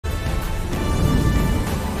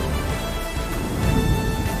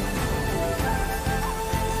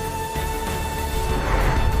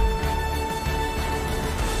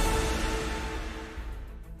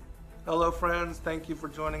Hello, friends. Thank you for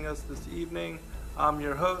joining us this evening. I'm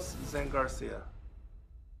your host, Zen Garcia.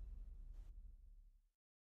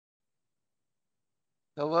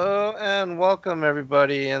 Hello and welcome,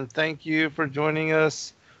 everybody, and thank you for joining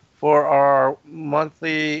us for our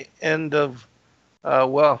monthly end of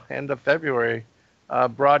February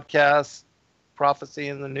broadcast, Prophecy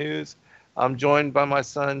in the News. I'm joined by my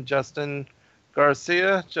son, Justin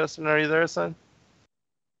Garcia. Justin, are you there, son?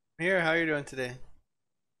 Here, how are you doing today?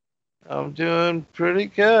 I'm doing pretty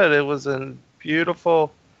good. It was a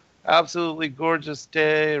beautiful, absolutely gorgeous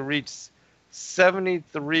day. It reached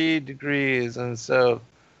 73 degrees. And so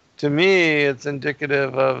to me, it's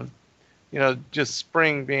indicative of, just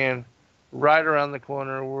spring being right around the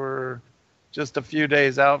corner. We're just a few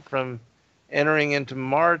days out from entering into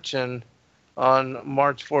March. And on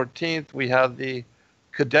March 14th, we have the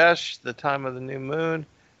Kadesh, the time of the new moon,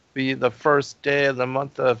 be the first day of the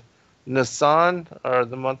month of Nisan, or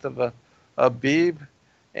the month of Abib.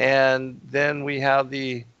 And then we have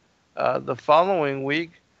the following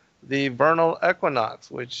week, the vernal equinox,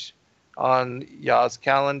 which on Yah's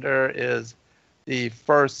calendar is the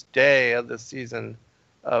first day of the season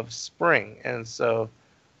of spring. And so,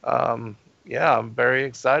 yeah, I'm very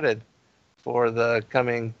excited for the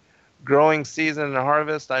coming growing season and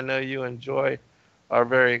harvest. I know you are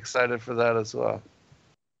very excited for that as well.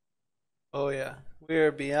 Oh yeah, we are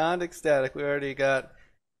beyond ecstatic. We already got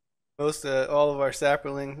most of all of our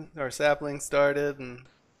saplings started and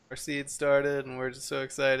our seeds started, and we're just so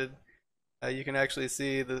excited. You can actually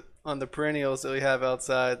see the on the perennials that we have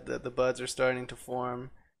outside that the buds are starting to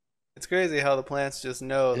form. It's crazy how the plants just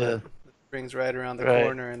know Yeah, that spring's right around the right,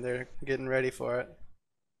 corner and they're getting ready for it.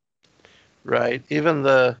 right. Even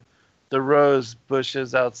the rose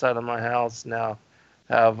bushes outside of my house now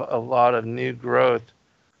have a lot of new growth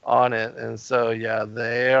on it, and so yeah,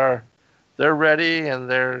 they're ready and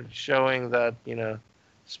they're showing that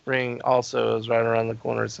spring also is right around the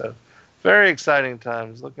corner. So very exciting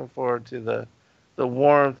times. Looking forward to the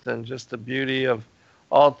warmth and just the beauty of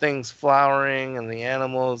all things flowering and the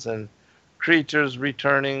animals and creatures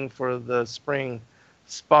returning for the spring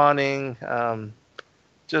spawning.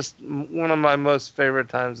 Just one of my most favorite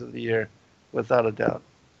times of the year, without a doubt.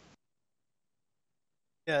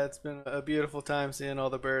 Yeah, it's been a beautiful time seeing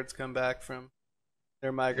all the birds come back from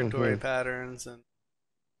their migratory Hmm. patterns, and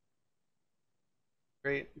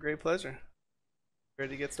great pleasure.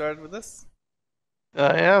 Ready to get started with this?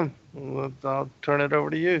 I am. I'll turn it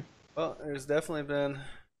over to you. Well, there's definitely been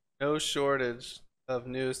no shortage of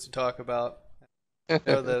news to talk about. I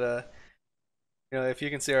know that if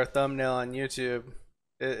you can see our thumbnail on YouTube,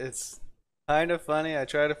 it's kind of funny. I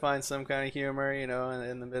try to find some kind of humor, in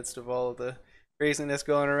the midst of all of the craziness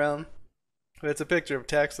going around. But it's a picture of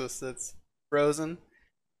Texas that's frozen,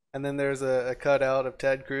 and then there's a cutout of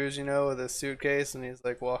Ted Cruz, with a suitcase, and he's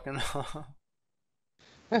like walking off.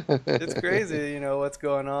 It's crazy, what's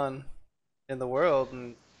going on in the world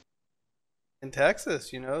and in Texas.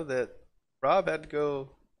 That Rob had to go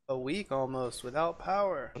a week almost without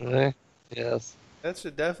power. Right. Yes. That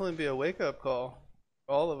should definitely be a wake up call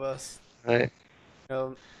for all of us. Right. You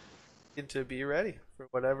know, need to be ready for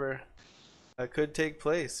whatever could take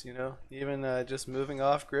place. Even just moving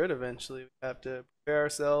off grid eventually. We have to prepare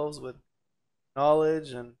ourselves with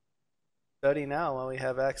knowledge and study now while we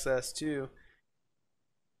have access to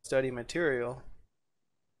study material.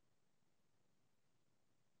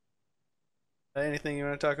 Anything you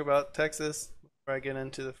want to talk about Texas before I get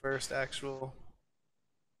into the first actual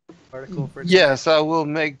article for today? Yes, I will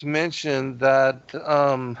make mention that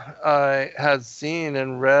I had seen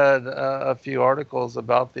and read a few articles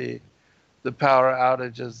about the power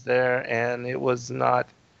outages there, and it was not,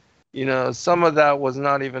 some of that was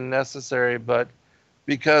not even necessary, but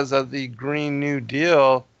because of the Green New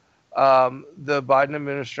Deal, the Biden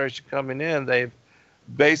administration coming in, they've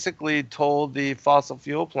basically told the fossil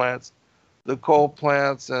fuel plants, the coal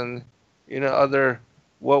plants, and other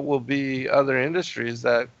what will be other industries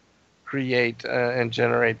that create and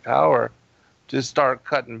generate power to start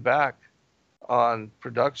cutting back on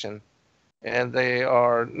production. And they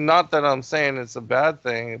are not that I'm saying it's a bad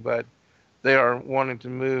thing, but they are wanting to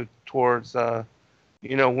move towards wind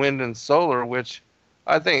and solar, which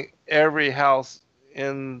I think every house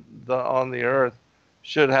in the on the earth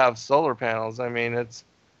should have solar panels. I mean, it's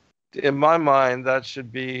in my mind that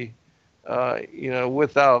should be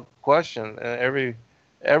without question.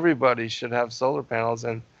 Everybody should have solar panels,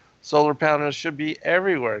 and solar panels should be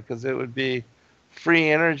everywhere because it would be free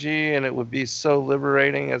energy and it would be so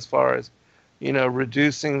liberating as far as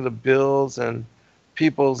reducing the bills and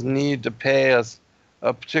people's need to pay us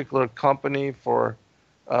a particular company for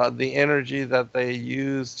the energy that they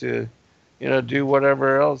use to do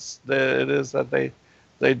whatever else that it is that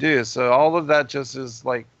they do. So all of that just is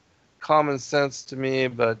like common sense to me.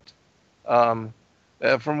 But um,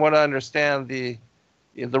 from what I understand, the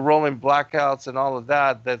rolling blackouts and all of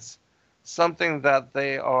that, that's something that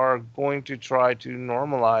they are going to try to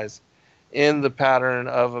normalize in the pattern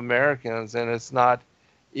of Americans. And it's not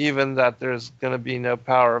even that there's going to be no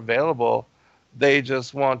power available. They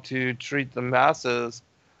just want to treat the masses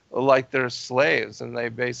like they're slaves. And they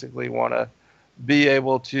basically want to be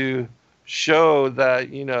able to show that,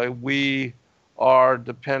 we are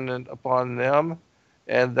dependent upon them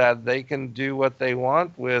and that they can do what they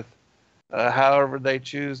want with however they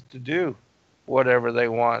choose to do whatever they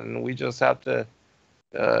want. And we just have to,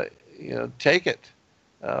 uh, take it,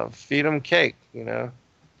 feed them cake.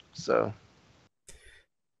 So.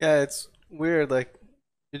 Yeah, it's weird. Like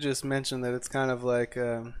you just mentioned that it's kind of like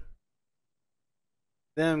them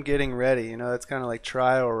getting ready. It's kind of like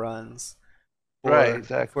trial runs Right, for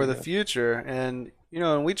exactly. the Yeah. future. And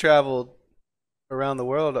and we traveled around the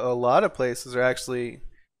world. A lot of places are actually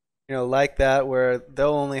like that, where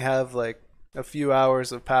they'll only have like a few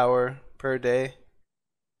hours of power per day.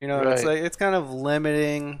 And it's Right, like it's kind of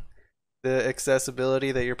limiting the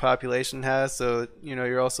accessibility that your population has. So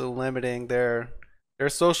you're also limiting their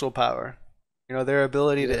social power. Their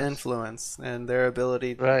ability to yes, influence and their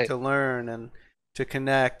ability right, to learn and to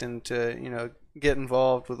connect and to get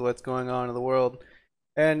involved with what's going on in the world,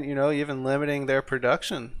 and even limiting their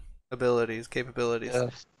production abilities, capabilities.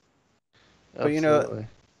 yes, But absolutely.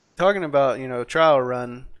 talking about trial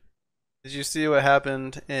run, did you see what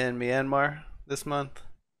happened in Myanmar this month?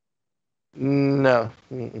 No.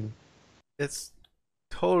 Mm-mm. It's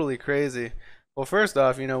totally crazy. Well, first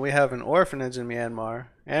off, we have an orphanage in Myanmar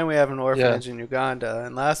and we have an orphanage Yes, in Uganda.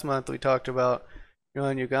 And last month we talked about,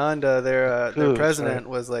 in Uganda, their coups, right? president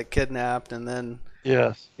was like kidnapped, and then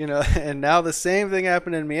Yes. and now the same thing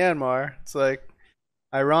happened in Myanmar. It's like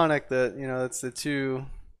ironic that it's the two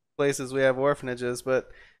places we have orphanages, but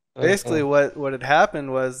basically Uh-huh. what had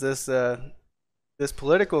happened was this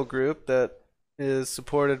political group that is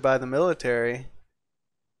supported by the military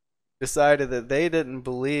decided that they didn't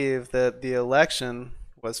believe that the election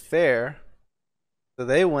was fair. So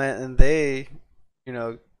they went and you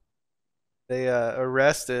know, they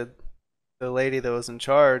arrested the lady that was in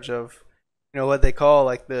charge of, what they call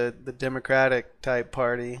like the Democratic type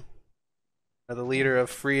party, or the leader of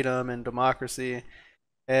freedom and democracy.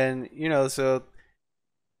 And so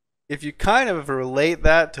if you kind of relate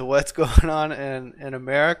that to what's going on in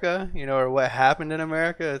America, or what happened in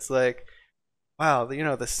America, it's like, wow,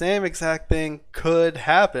 the same exact thing could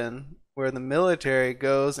happen where the military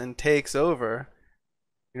goes and takes over,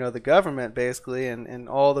 the government basically, and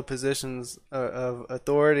all the positions of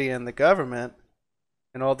authority in the government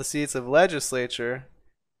and all the seats of legislature,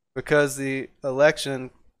 because the election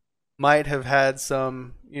might have had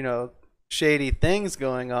some, shady things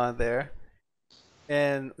going on there.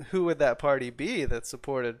 And who would that party be that's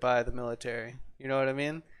supported by the military? You know what I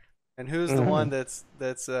mean? And who's the one Hmm.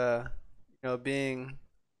 that's being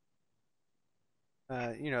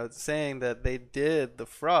saying that they did the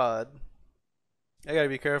fraud? I gotta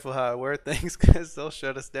be careful how I word things because they'll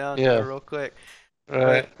shut us down, Yes. real quick.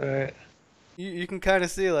 Right. But Right. you can kind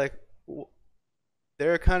of see like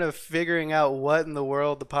they're kind of figuring out what in the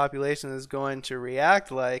world the population is going to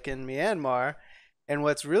react like in Myanmar. And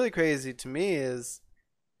what's really crazy to me is,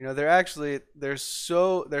 there's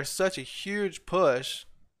such a huge push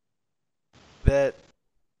that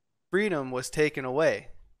freedom was taken away.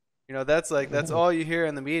 That's Mhm. all you hear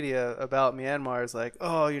in the media about Myanmar is like,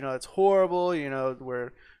 oh, it's horrible.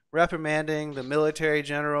 We're reprimanding the military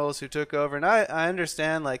generals who took over, and I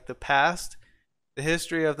understand like the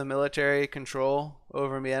history of the military control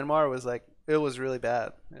over Myanmar was like it was really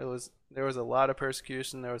bad. There was a lot of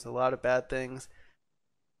persecution, there was a lot of bad things.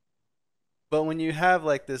 But when you have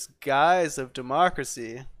like this guise of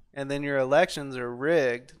democracy, and then your elections are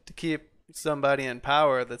rigged to keep somebody in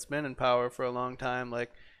power that's been in power for a long time,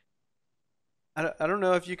 like I don't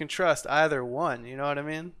know if you can trust either one. You know what I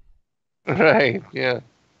mean? Right. Yeah.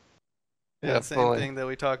 Yeah, Yeah. same Fully. thing that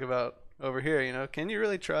we talk about over here. Can you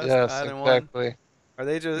really trust Yes. either one? Exactly. Are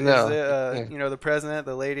they just is No. it You can't. the president,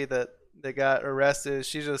 the lady that got arrested?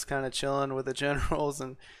 She's just kind of chilling with the generals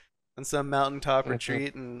and on some mountaintop Mhm.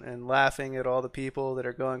 retreat and laughing at all the people that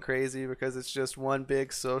are going crazy because it's just one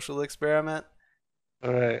big social experiment.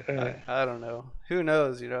 Right. I, Right. I don't know. Who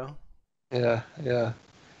knows? Yeah. Yeah.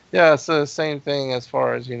 Yeah. So same thing as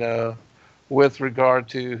far as with regard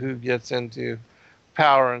to who gets into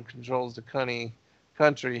power and controls the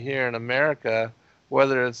country here in America,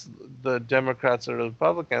 whether it's the Democrats or the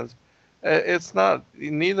Republicans. It's not,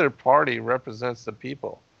 neither party represents the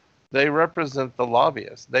people. They represent the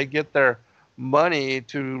lobbyists. They get their money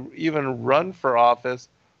to even run for office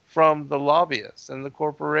from the lobbyists and the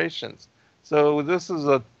corporations. So this is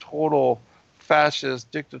a total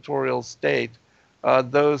fascist dictatorial state.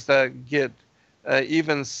 Those that get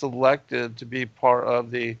even selected to be part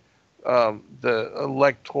of the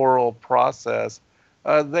electoral process,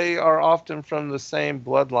 they are often from the same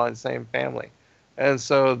bloodline, same family, and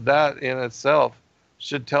so that in itself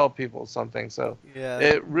should tell people something. So Yeah,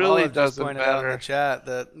 it really Olive just doesn't pointed out in the matter. chat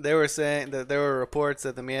that they were saying that there were reports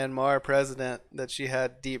that the Myanmar president that she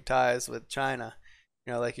had deep ties with China.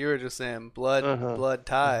 You know, like you were just saying, Uh-huh. blood Uh-huh.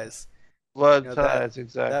 ties. Blood That ties, that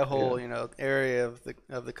exactly. Yeah. whole area of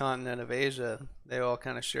the continent of Asia, they all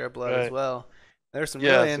kind of share blood as Right. well. There's some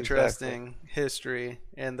really Yes, exactly. interesting history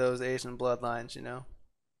in those Asian bloodlines. You know.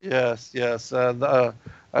 Yes, yes.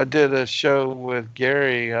 I did a show with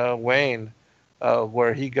Gary Wayne,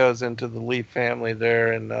 where he goes into the Lee family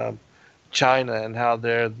there in China and how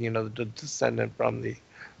they're, the descendant from the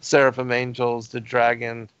Seraphim angels, the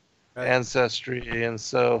dragon Right. ancestry. And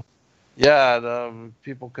so, yeah,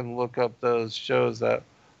 people can look up those shows that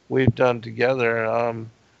we've done together.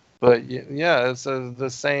 But yeah, it's the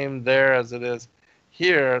same there as it is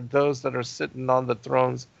here. Those that are sitting on the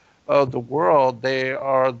thrones of the world, they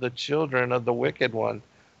are the children of the wicked one,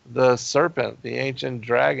 the serpent, the ancient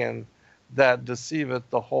dragon that deceiveth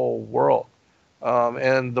the whole world.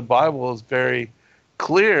 And the Bible is very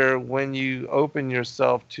clear when you open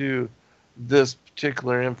yourself to this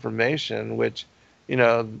particular information, which,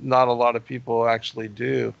 not a lot of people actually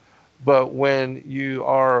do. But when you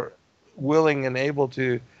are willing and able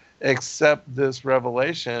to accept this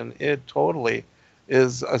revelation, it totally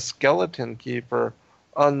is a skeleton key for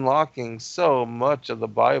unlocking so much of the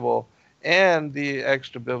Bible and the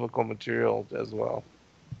extra biblical material as well.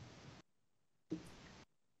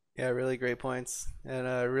 Yeah, really great points and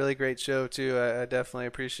a really great show too. I definitely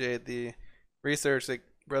appreciate the research that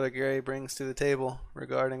Brother Gary brings to the table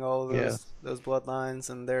regarding all of Yes. those bloodlines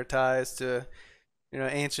and their ties to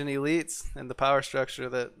ancient elites and the power structure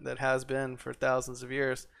that has been for thousands of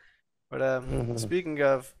years. But Hmm. speaking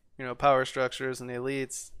of power structures and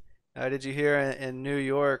elites, did you hear in New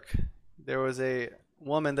York there was a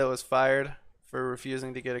woman that was fired for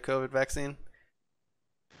refusing to get a COVID vaccine?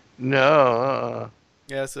 No,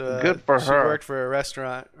 Yeah, so good for she her. worked for a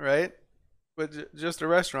restaurant, right? But just a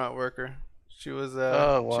restaurant worker. Oh, She was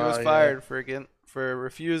wow, yeah. fired for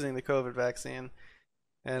refusing the COVID vaccine,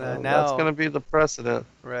 and That's going now to be the precedent.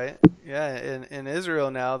 right, yeah, in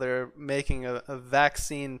Israel now they're making a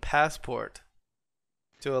vaccine passport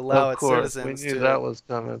to allow Of its course, we citizens knew to that was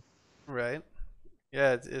coming. right,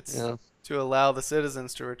 yeah, it's Yeah. to allow the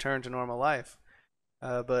citizens to return to normal life.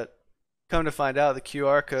 But come to find out, the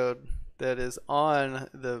QR code that is on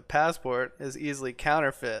the passport is easily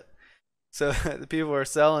counterfeit. So the people are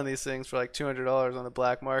selling these things for like $200 on the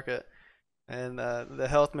black market. And the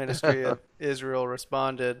health ministry of Israel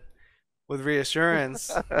responded with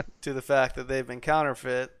reassurance to the fact that they've been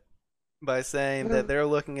counterfeit by saying that they're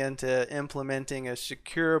looking into implementing a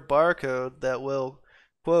secure barcode that will,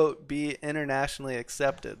 quote, be internationally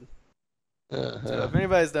accepted. So Uh-huh. if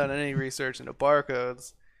anybody's done any research into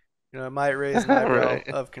barcodes, it might raise an eyebrow Right.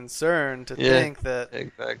 of concern to Yeah, think that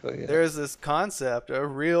exactly. Yeah. there's this concept, a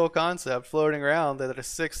real concept floating around that a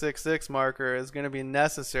 666 marker is going to be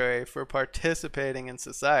necessary for participating in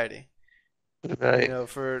society. Right.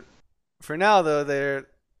 For now though,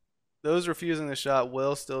 those refusing the shot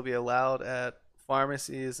will still be allowed at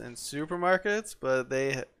pharmacies and supermarkets, but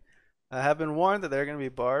they have been warned that they're going to be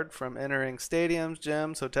barred from entering stadiums,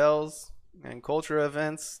 gyms, hotels, and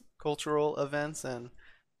cultural events, and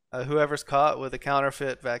whoever's caught with a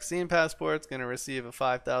counterfeit vaccine passport is going to receive a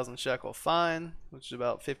 5,000 shekel fine, which is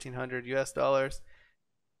about 1,500 US dollars.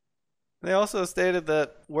 They also stated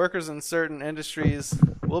that workers in certain industries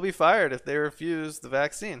will be fired if they refuse the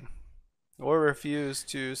vaccine or refuse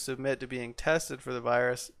to submit to being tested for the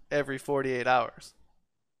virus every 48 hours.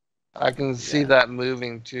 I can see Yeah, that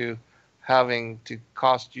moving to having to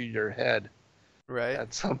cost you your head right.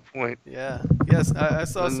 at some point. Yeah. Yes, I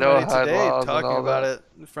saw The somebody no-hide today laws and talking all about that.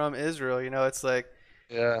 it from Israel. It's like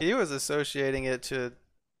Yeah. he was associating it to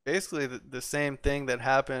basically the same thing that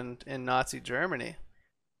happened in Nazi Germany.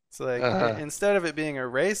 It's like Uh-huh. instead of it being a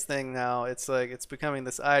race thing now, it's like it's becoming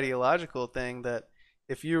this ideological thing that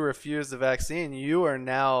if you refuse the vaccine, you are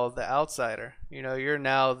now the outsider. You're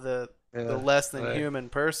now the Yeah. less than Right. human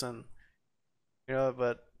person.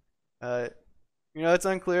 But uh, it's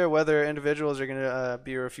unclear whether individuals are going to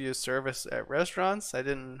be refused service at restaurants. I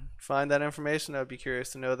didn't find that information. I would be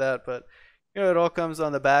curious to know that. But it all comes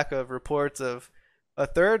on the back of reports of a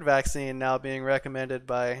third vaccine now being recommended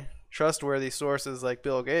by trustworthy sources like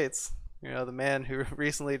Bill Gates, the man who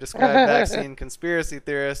recently described vaccine conspiracy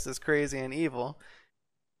theorists as crazy and evil.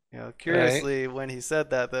 Right. Curiously, when he said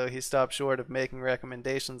that, though, he stopped short of making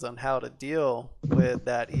recommendations on how to deal with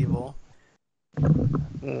that evil.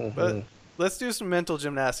 Hmm. But let's do some mental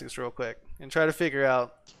gymnastics real quick and try to figure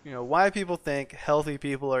out, why people think healthy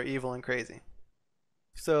people are evil and crazy.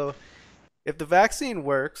 So, if the vaccine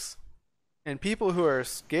works and people who are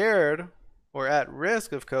scared or at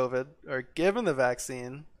risk of COVID are given the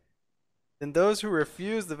vaccine, then those who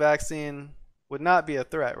refuse the vaccine would not be a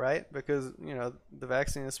threat, right? Because, the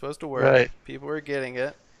vaccine is supposed to work, Right. people are getting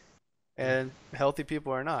it, and healthy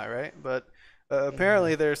people are not, right? But Mhm.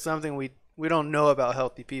 apparently there's something we don't know about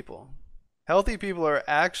healthy people. Healthy people are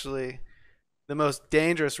actually the most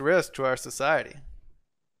dangerous risk to our society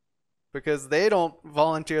because they don't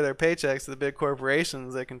volunteer their paychecks to the big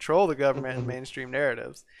corporations that control the government and Mhm. mainstream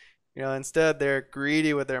narratives. Instead they're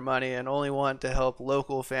greedy with their money and only want to help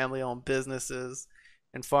local family-owned businesses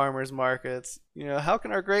and farmers markets. How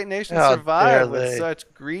can our great nation How dare survive with they?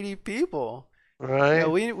 such greedy people? Right?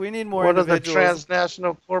 We need more What are the individuals.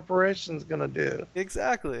 transnational corporations gonna do?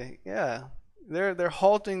 Exactly. Yeah. They're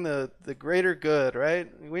halting the greater good, right?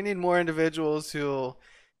 We need more individuals who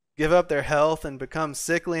give up their health and become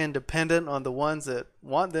sickly and dependent on the ones that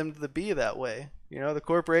want them to be that way. The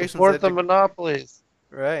corporations Support that the monopolies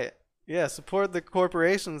right. Yeah, support the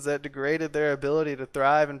corporations that degraded their ability to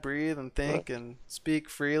thrive and breathe and that think and speak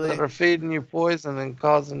that freely. are feeding you poison and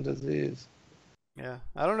causing disease. Yeah.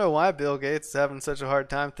 I don't know why Bill Gates is having such a hard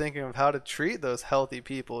time thinking of how to treat those healthy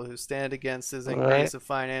people who stand against his Right? increase of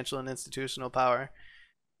financial and institutional power.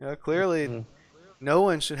 Clearly Mm. no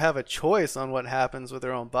one should have a choice on what happens with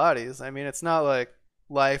their own bodies. I mean, it's not like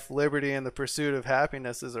life, liberty, and the pursuit of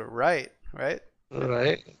happiness is a right, right?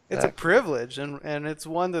 Right? It's a Exactly. privilege, and it's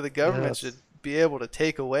one that the government should Yes. be able to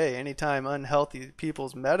take away anytime unhealthy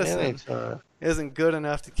people's medicine Anytime. isn't good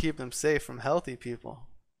enough to keep them safe from healthy people.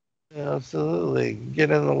 Absolutely.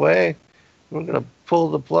 Get in the way. We're gonna pull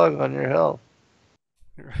the plug on your health.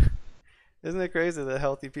 Isn't it crazy that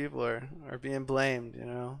healthy people are being blamed,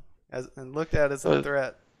 as and looked at as a But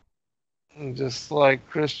threat? just like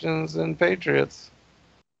Christians and patriots.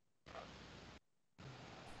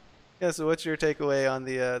 Yeah. So, what's your takeaway on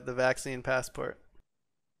the vaccine passport?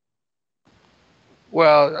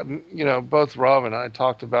 Well, both Rob and I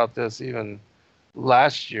talked about this even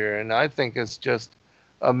last year, and I think it's just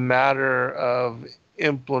a matter of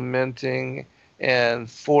implementing and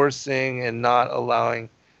forcing and not allowing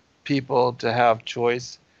people to have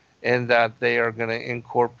choice, and that they are going to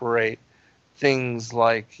incorporate things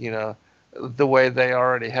like, the way they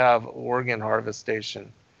already have organ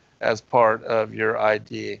harvestation as part of your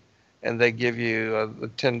ID, and they give you a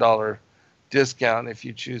 $10 discount if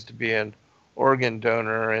you choose to be an organ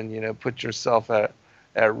donor and put yourself at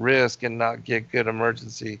risk and not get good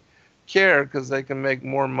emergency care because they can make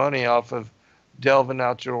more money off of delving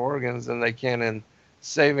out your organs than they can in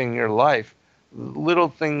saving your life. Little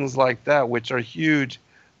things like that, which are huge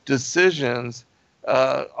decisions,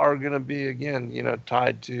 are going to be again,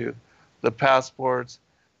 tied to the passports,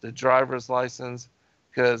 the driver's license,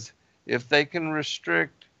 because if they can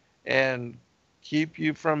restrict and keep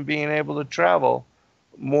you from being able to travel,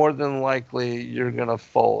 more than likely you're going to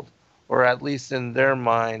fold, or at least in their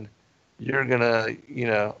mind, you're going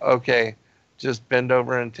to, okay, just bend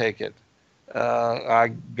over and take it.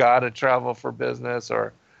 I got to travel for business,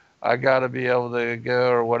 or I got to be able to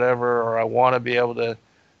go, or whatever, or I want to be able to,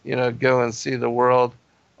 go and see the world.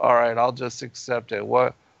 All right, I'll just accept it.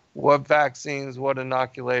 What vaccines, what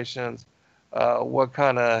inoculations, what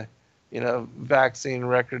kind of, vaccine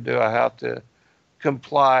record do I have to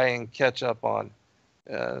comply and catch up on?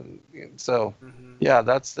 And so, Mm-hmm. yeah,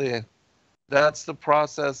 that's the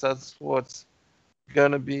process. That's what's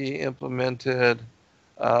going to be implemented.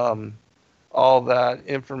 Um, all that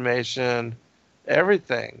information,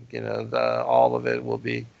 everything, all of it will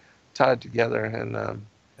be tied together,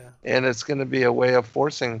 Yeah. and it's going to be a way of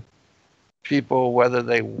forcing people, whether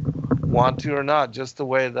they want to or not, just the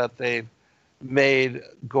way that they've made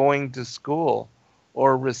going to school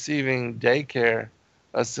or receiving daycare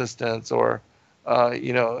assistance, or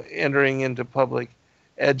entering into public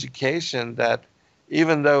education, that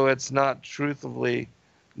even though it's not truthfully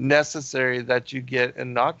necessary that you get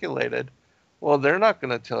inoculated, well, they're not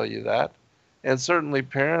going to tell you that. And certainly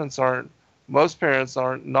most parents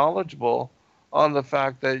aren't knowledgeable on the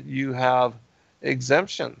fact that you have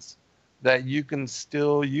exemptions that you can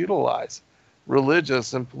still utilize,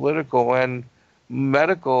 religious and political and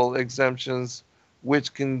medical exemptions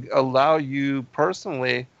which can allow you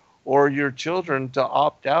personally or your children to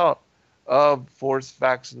opt out of forced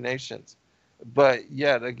vaccinations. But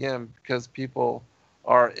yet again, because people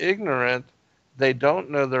are ignorant, they don't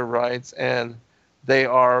know their rights, and they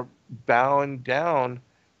are bowing down,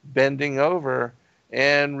 bending over,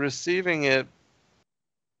 and receiving it,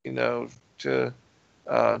 you know, to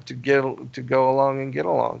to go along and get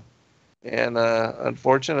along. And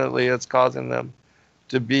unfortunately, it's causing them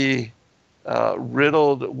to be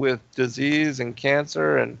riddled with disease and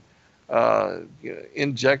cancer, and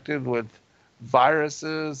injected with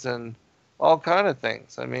viruses and all kind of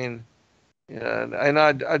things. I mean, yeah, and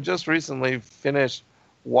I just recently finished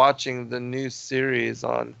watching the new series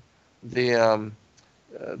on the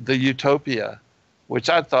Utopia, which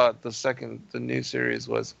I thought the new series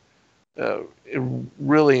was uh,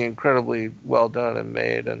 really incredibly well done and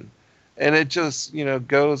made, and it just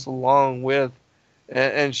goes along with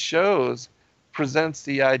and shows presents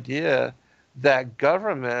the idea that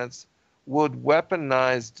governments would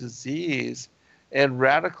weaponize disease and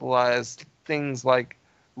radicalize things like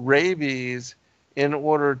rabies in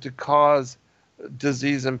order to cause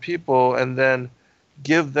disease in people, and then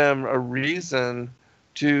give them a reason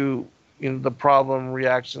to, the problem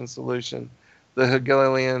reaction solution, the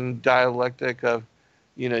Hegelian dialectic of,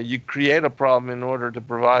 you create a problem in order to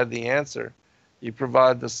provide the answer, you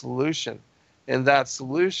provide the solution, and that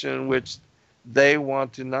solution, which they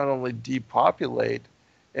want to not only depopulate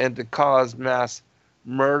and to cause mass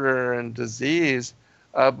murder and disease,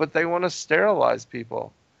 but they want to sterilize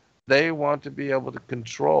people. They want to be able to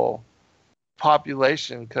control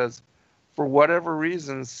population, because for whatever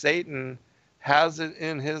reason, Satan has it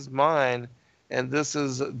in his mind, and this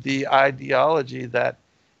is the ideology that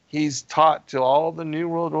he's taught to all the New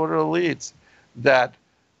World Order elites, that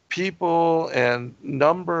people and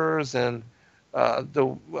numbers and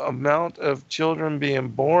the amount of children being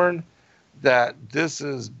born, that this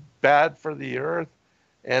is bad for the earth,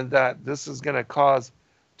 and that this is going to cause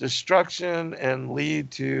destruction and lead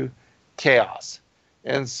to chaos.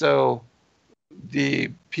 And so the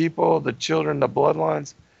people, the children, the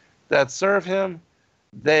bloodlines that serve him,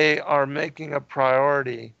 they are making a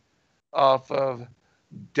priority off of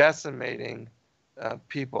decimating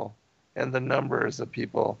people and the numbers of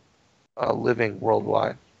people living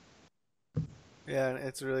worldwide. Yeah,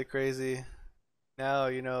 it's really crazy. Now,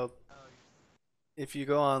 if you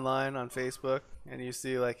go online on Facebook and you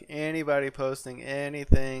see like anybody posting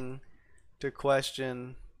anything to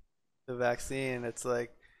question the vaccine, it's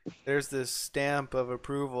like there's this stamp of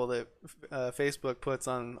approval that Facebook puts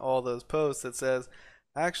on all those posts that says,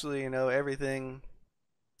 actually, everything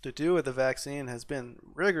to do with the vaccine has been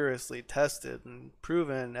rigorously tested and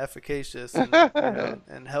proven efficacious and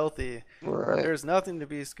and healthy. Right. There's nothing to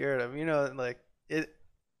be scared of. Like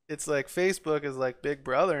it's like Facebook is like Big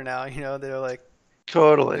Brother now. They're like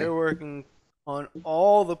Totally. they're working on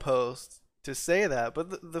all the posts to say that.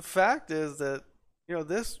 But the fact is that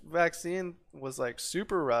this vaccine was like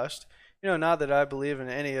super rushed. Not that I believe in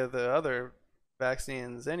any of the other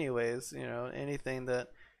vaccines, anyways. Anything that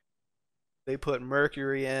they put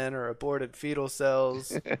mercury in or aborted fetal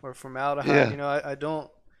cells or formaldehyde. Yeah.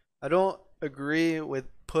 I don't agree with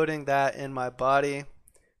putting that in my body.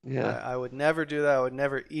 Yeah. I would never do that. I would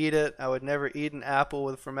never eat it. I would never eat an apple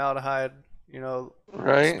with formaldehyde,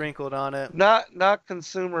 Right. sprinkled on it. Not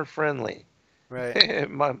consumer friendly Right.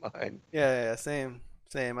 in my mind. Yeah. Same.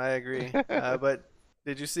 Same. I agree. But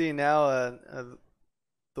did you see now?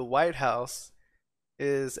 The White House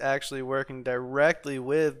is actually working directly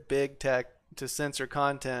with big tech to censor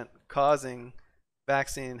content causing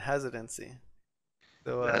vaccine hesitancy.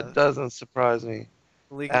 So That doesn't surprise me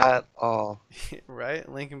linking at all. right,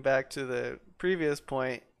 linking back to the previous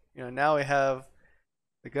point, now we have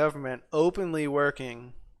the government openly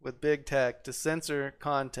working with big tech to censor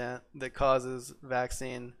content that causes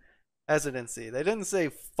vaccine hesitancy. They didn't say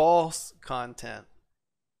false content.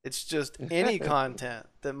 It's just any content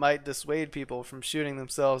that might dissuade people from shooting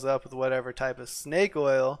themselves up with whatever type of snake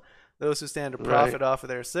oil those who stand to profit Right. off of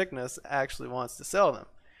their sickness actually wants to sell them.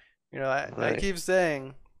 I Right. keep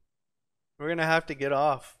saying we're gonna have to get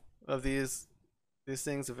off of these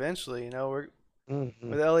things eventually. We're Hmm.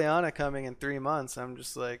 with Eliana coming in 3 months. I'm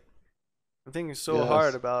just like I'm thinking so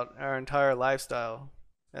hard Yes. about our entire lifestyle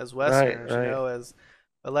as Right. Westerners. Right. As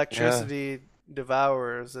Yeah. electricity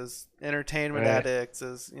devourers, as entertainment Right. addicts,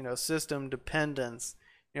 as system dependents.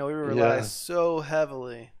 We rely Yeah. so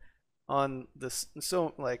heavily on this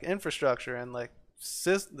so like infrastructure and like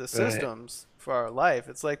the Right. systems for our life.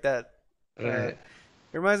 It's like that. Right.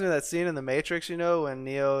 It reminds me of that scene in The Matrix. When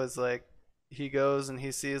Neo is like he goes and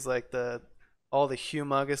he sees like the all the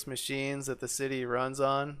humongous machines that the city runs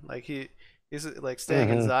on. Like he's like staying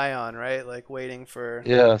in Hmm. Zion, right? Like waiting for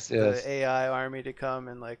Yes, the yes. AI army to come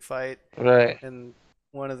and like fight. Right. And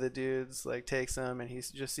one of the dudes like takes him, and he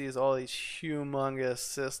just sees all these humongous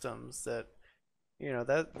systems that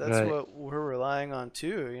that's Right. what we're relying on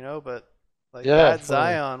too. But like Yeah, that fully.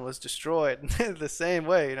 Zion was destroyed the same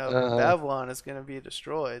way. Uh-huh. Babylon is going to be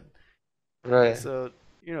destroyed. Right. So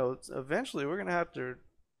eventually we're going to have to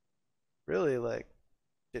really like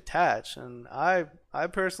detach. And I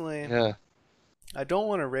personally, Yeah. I don't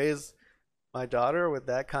want to raise my daughter with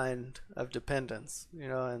that kind of dependence,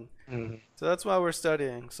 and Hmm. so that's why we're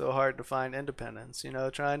studying so hard to find independence,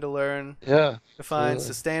 trying to learn Yeah, to find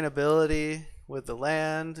absolutely. sustainability with the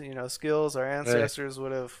land, skills our Right. ancestors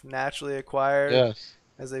would have naturally acquired Yes.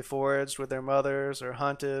 as they foraged with their mothers or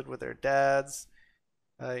hunted with their dads.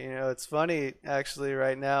 It's funny actually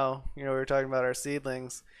right now, we were talking about our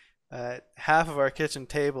seedlings. Half of our kitchen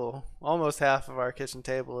table, almost half of our kitchen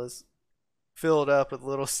table is filled up with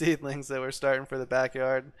little seedlings that we're starting for the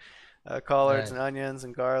backyard. Collards Nice. and onions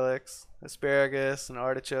and garlics, asparagus and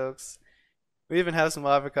artichokes. We even have some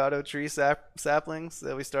avocado tree saplings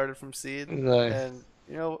that we started from seed. Nice. And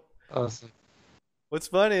Awesome. what's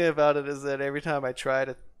funny about it is that every time I try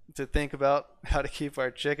to think about how to keep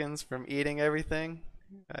our chickens from eating everything,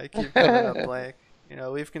 I keep coming up blank.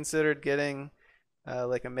 We've considered getting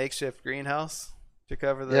like a makeshift greenhouse to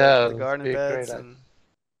cover Yeah, the that'd garden be a great beds. idea. And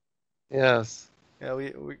Yes.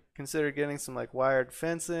 we considered getting some like wired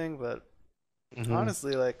fencing, but Hmm.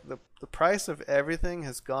 honestly, like the price of everything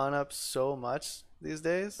has gone up so much these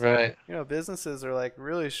days. Right. Businesses are like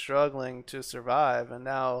really struggling to survive, and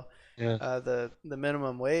now Yes. the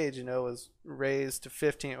minimum wage, was raised to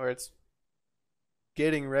 15, or it's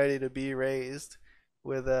getting ready to be raised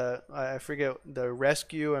with I forget, the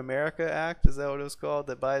Rescue America Act. Is that what it was called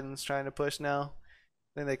that Biden's trying to push now?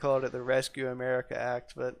 I think they called it the Rescue America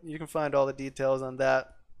Act, but you can find all the details on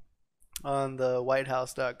that on the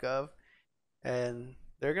whitehouse.gov. And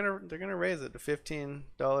they're gonna raise it to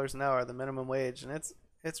 $15 an hour, the minimum wage, and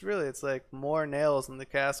it's really, it's like more nails in the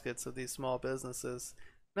caskets of these small businesses.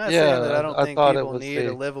 I'm not saying that I Yeah, don't I think thought it people was need a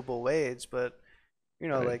the livable wage, but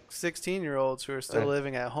right. like 16-year-olds who are still Right.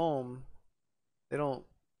 living at home, they don't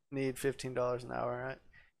need $15 an hour, right?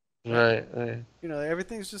 But Right. Right.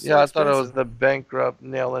 everything's just so Yeah, I thought it was expensive. the bankrupt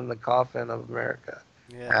nail in the coffin of America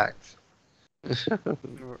Yeah, act.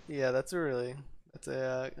 yeah, that's a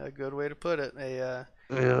good way to put it. Yeah.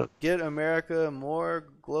 Get America more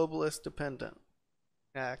globalist dependent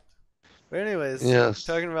act. But anyways, Yes.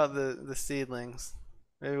 talking about the seedlings,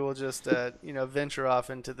 maybe we'll just venture off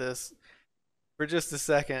into this for just a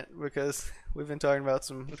second, because we've been talking about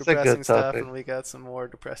some It's a depressing good stuff, topic. and we got some more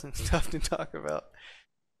depressing stuff to talk about.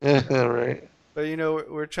 Yeah, right. But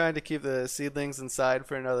we're trying to keep the seedlings inside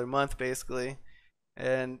for another month basically,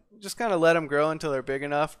 and just kind of let them grow until they're big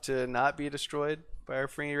enough to not be destroyed by our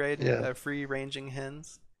Yeah. free ranging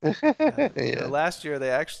hens. Yeah. Last year they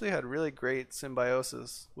actually had really great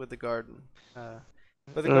symbiosis with the garden. Uh,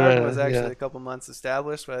 but the garden was Right. actually Yeah. a couple months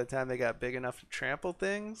established by the time they got big enough to trample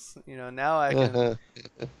things. Now Uh-huh.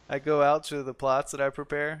 I go out to the plots that I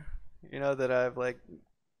prepare, that I've like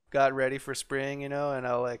got ready for spring, and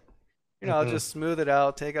I'll like, I'll Mhm. just smooth it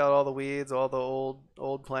out, take out all the weeds, all the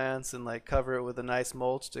old plants, and like cover it with a nice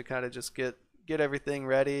mulch to kind of just get everything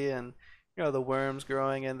ready, and the worms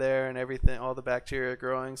growing in there and everything, all the bacteria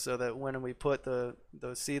growing, so that when we put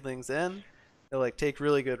those seedlings in, they'll like take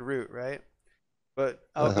really good root, right? But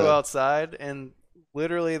I'll go Uh-huh. outside, and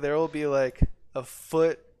literally there will be like a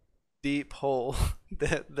foot deep hole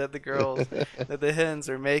that the hens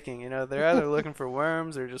are making. They're either looking for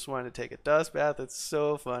worms or just wanting to take a dust bath. It's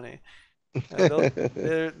so funny.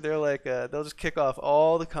 They're like they'll just kick off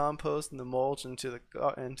all the compost and the mulch into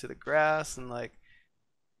the grass, and like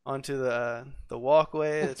onto the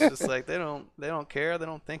walkway. It's just like they don't care. They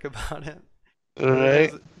don't think about it.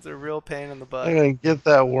 Right? It's a real pain in the I'm butt, gonna get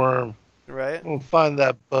that worm. right? We'll find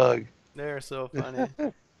that bug. They're so funny,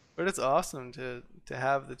 but it's awesome to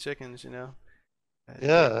have the chickens. They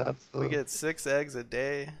Yeah, We absolutely. get 6 eggs a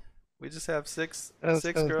day. We just have That's six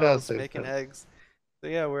girls fantastic. making eggs. So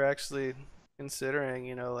yeah, we're actually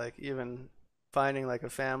considering, like even finding like a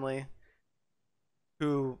family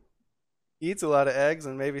who eats a lot of eggs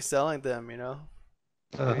and maybe selling them. Maybe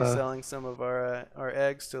Uh-huh. selling some of our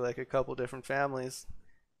eggs to like a couple different families.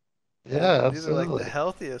 Yeah, And these are like the absolutely.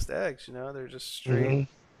 healthiest eggs. They're just Hmm.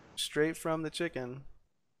 straight from the chicken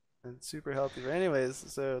and super healthy. But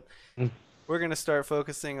anyways, so we're gonna start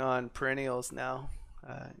focusing on perennials now.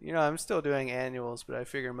 I'm still doing annuals, but I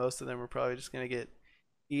figure most of them are probably just gonna get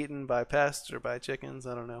eaten by pests or by chickens.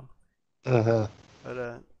 I don't know. Uh-huh.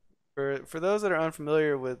 But for those that are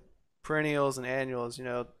unfamiliar with perennials and annuals,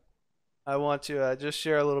 I want to just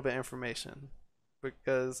share a little bit of information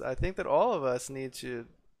because I think that all of us need to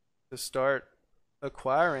start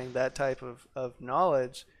acquiring that type of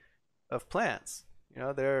knowledge of plants.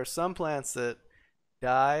 There are some plants that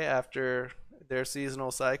die after their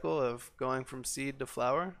seasonal cycle of going from seed to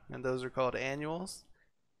flower, and those are called annuals.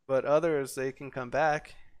 But others, they can come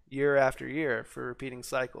back year after year for repeating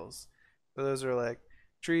cycles. So those are like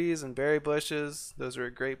trees and berry bushes. Those are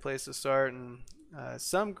a great place to start. And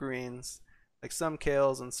some greens, like some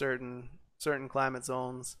kales in certain climate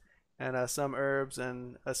zones, and some herbs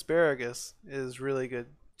and asparagus is really good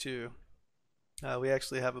too. We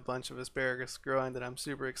actually have a bunch of asparagus growing that I'm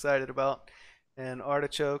super excited about, and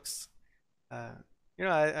artichokes. Uh,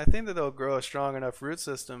 I think that they'll grow a strong enough root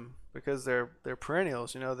system because they're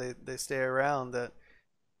perennials. They stay around. That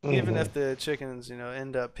even Hmm. if the chickens,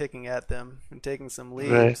 end up picking at them and taking some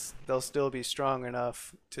Right. leaves, they'll still be strong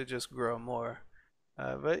enough to just grow more.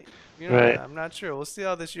 But Right. I'm not sure. We'll see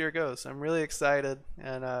how this year goes. I'm really excited,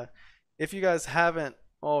 and if you guys haven't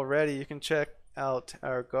already, you can check out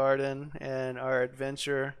our garden and our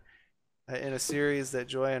adventure in a series that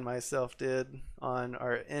Joy and myself did on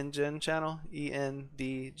our Engine channel,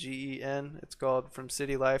 ENDGEN. It's called From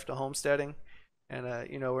City Life to Homesteading. And,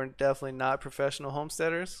 we're definitely not professional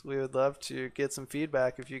homesteaders. We would love to get some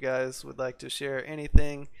feedback if you guys would like to share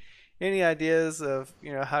anything, any ideas of,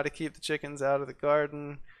 how to keep the chickens out of the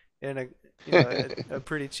garden in a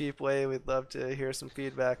pretty cheap way. We'd love to hear some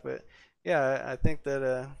feedback. But yeah, I think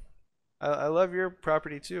that I love your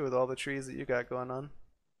property too with all the trees that you got going on.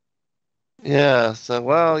 Yeah. So,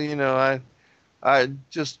 well, I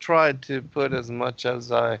just tried to put as much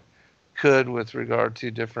as I could with regard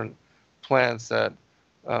to different plants that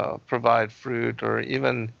provide fruit, or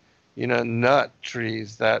even, nut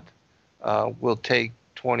trees that will take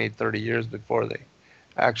 20, 30 years before they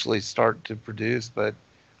actually start to produce. But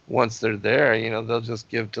once they're there, they'll just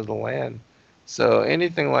give to the land. So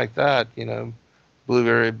anything like that,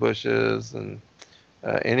 blueberry bushes and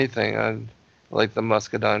anything. I like the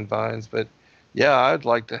muscadine vines. But yeah, I'd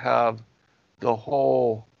like to have the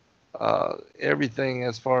whole everything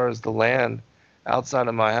as far as the land outside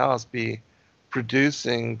of my house be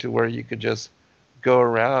producing to where you could just go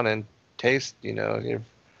around and taste,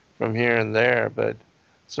 from here and there. But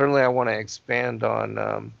certainly, I want to expand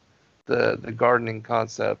on the gardening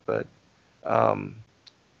concept. But um,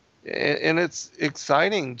 and it's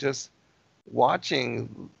exciting just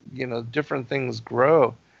watching, different things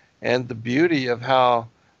grow, and the beauty of how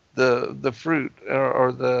the fruit,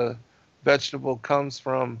 or the vegetable comes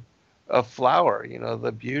from a flower,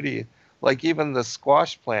 the beauty, like even the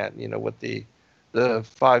squash plant, with the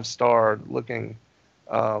five-star looking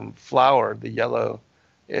flower, the yellow.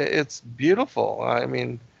 It's beautiful. I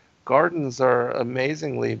mean, gardens are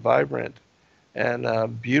amazingly vibrant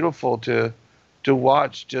and beautiful to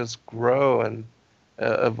watch just grow and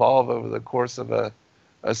evolve over the course of a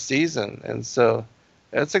season. And so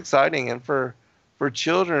it's exciting. And for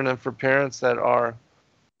children and for parents that are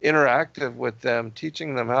interactive with them,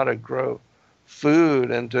 teaching them how to grow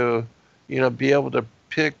food and to, be able to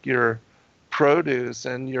pick your produce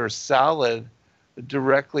and your salad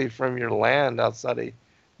directly from your land outside of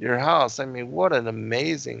your house. I mean, what an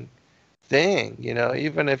amazing thing,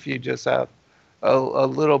 even if you just have a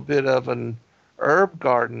little bit of an herb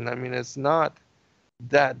garden. I mean, it's not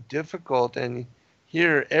that difficult. And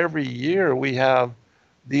here, every year, we have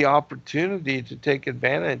the opportunity to take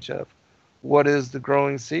advantage of what is the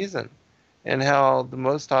growing season and how the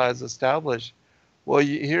Most High is established. Well,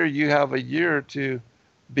 here you have a year to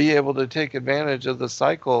be able to take advantage of the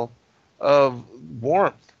cycle of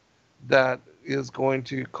warmth that is going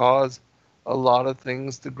to cause a lot of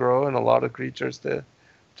things to grow and a lot of creatures to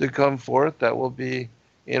come forth that will be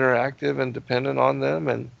interactive and dependent on them.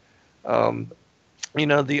 And um,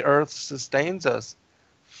 the earth sustains us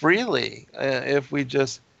freely if we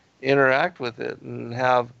just interact with it and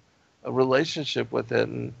have a relationship with it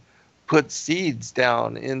and put seeds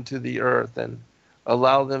down into the earth and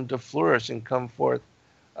allow them to flourish and come forth.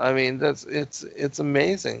 I mean, it's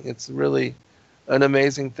amazing. It's really an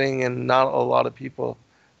amazing thing, and not a lot of people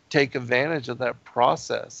take advantage of that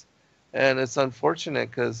process. And it's unfortunate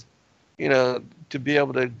because, to be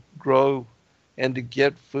able to grow and to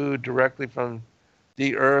get food directly from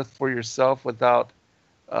the earth for yourself without,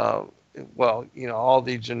 uh, well, all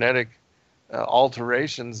the genetic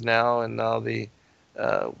alterations now, and now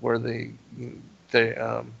where they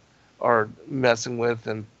are messing with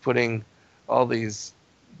and putting all these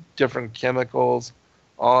different chemicals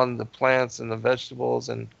on the plants and the vegetables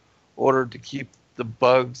in order to keep the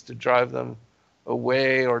bugs to drive them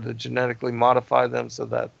away, or to genetically modify them so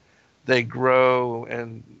that they grow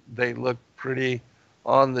and they look pretty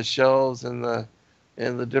on the shelves in the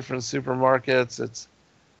different supermarkets. It's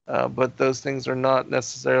but those things are not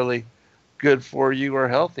necessarily good for you or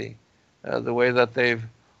healthy. The way that they've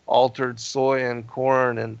altered soy and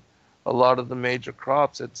corn and a lot of the major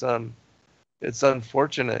crops, it's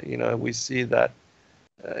unfortunate. You know, we see that,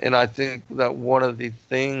 and I think that one of the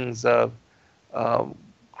things of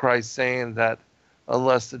Christ saying that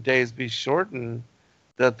unless the days be shortened,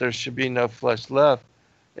 that there should be no flesh left,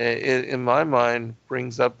 it, in my mind,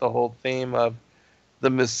 brings up the whole theme of the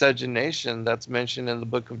miscegenation that's mentioned in the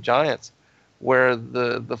Book of Giants, where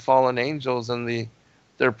the fallen angels and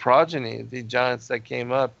their progeny, the giants that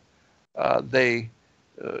came up, they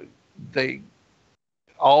they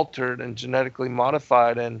altered and genetically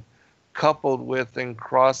modified and coupled with and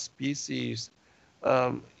cross species,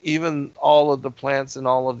 even all of the plants and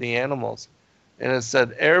all of the animals. And it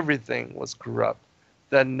said everything was corrupt,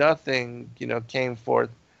 that nothing, you know, came forth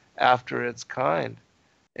after its kind.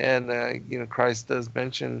 And, you know, Christ does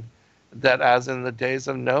mention that as in the days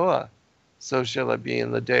of Noah, so shall it be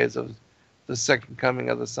in the days of the second coming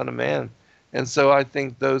of the Son of Man. And so I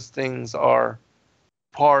think those things are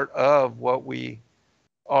part of what we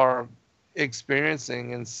are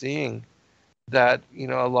experiencing and seeing, that, you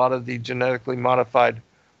know, a lot of the genetically modified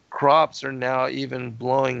crops are now even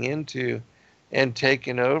blowing into and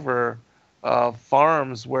taking over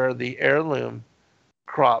farms where the heirloom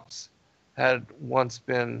crops had once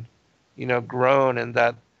been, you know, grown, and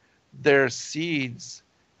that their seeds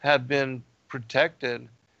had been protected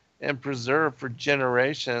and preserved for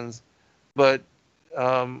generations, but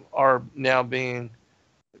are now being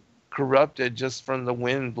corrupted just from the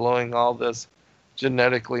wind blowing all this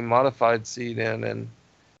genetically modified seed in, and,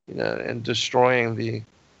 you know, and destroying the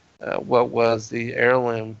what was the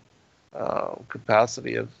heirloom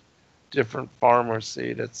capacity of different farmer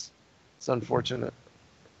seed. It's unfortunate.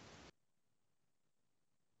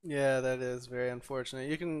 Yeah, that is very unfortunate.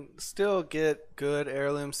 You can still get good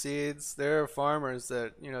heirloom seeds. There are farmers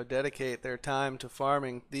that, you know, dedicate their time to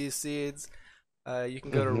farming these seeds. You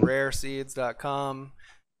can go to Hmm. rareseeds.com.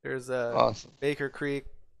 There's Awesome. Baker Creek.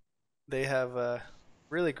 They have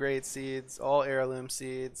really great seeds, all heirloom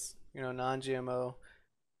seeds, you know, non-GMO.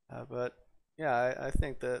 But yeah, I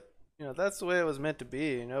think that, you know, that's the way it was meant to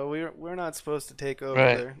be. You know, we're not supposed to take over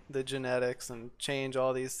Right. the genetics and change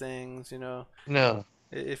all these things. You know, No.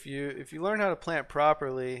 if you learn how to plant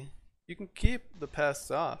properly, you can keep the pests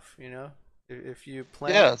off. You know, if you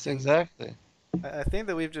plant Yes, and exactly. I think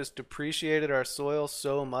that we've just depreciated our soil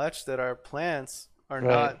so much that our plants are Right.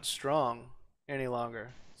 not strong any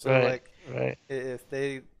longer. So Right. like Right. if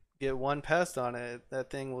they get one pest on it, that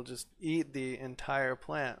thing will just eat the entire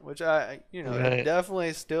plant, which it Right.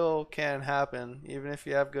 definitely still can happen even if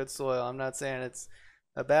you have good soil. I'm not saying it's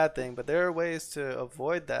a bad thing, but there are ways to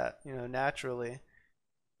avoid that, you know, naturally.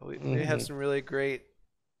 We have Hmm. some really great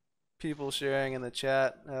people sharing in the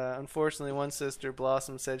chat. Unfortunately, one sister,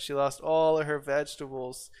 Blossom, said she lost all of her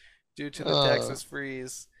vegetables due to the Oh. Texas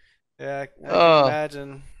freeze. Yeah, I can Oh.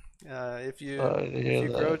 imagine. If you Sorry to if hear you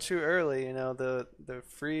grow that. too early, you know the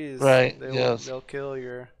freeze Right. Yes. they'll kill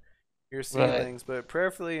your Right. seedlings. But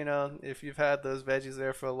prayerfully, you know, if you've had those veggies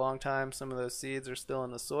there for a long time, some of those seeds are still in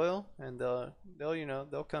the soil, and they'll you know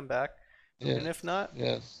they'll come back. And if Yes. not,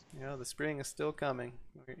 Yes. you know the spring is still coming.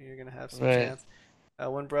 You're gonna have some Right. chance.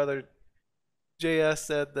 One brother JS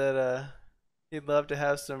said that he'd love to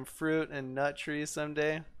have some fruit and nut trees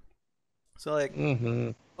someday. So like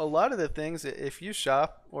Hmm. a lot of the things, if you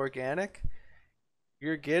shop organic,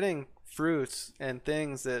 you're getting fruits and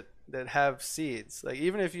things that have seeds. Like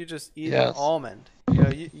even if you just eat an Yes. almond, you know,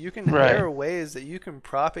 you can there Right. are ways that you can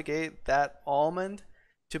propagate that almond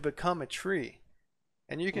to become a tree.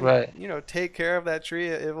 And you can, Right. you know, take care of that tree.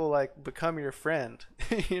 It will like become your friend.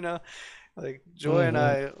 You know, like Joy and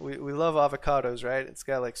Hmm. we love avocados, right? It's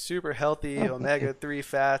got like super healthy omega-3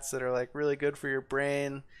 fats that are like really good for your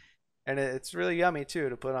brain, and it's really yummy too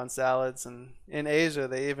to put on salads. And in Asia,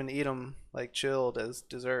 they even eat them like chilled as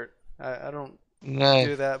dessert. I don't do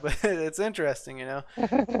Nice. that, but it's interesting, you know.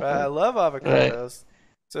 But I love Right. avocados,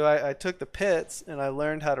 so I took the pits and I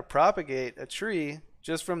learned how to propagate a tree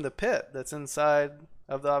just from the pit that's inside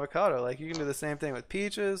of the avocado. Like you can do the same thing with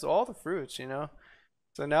peaches, all the fruits, you know.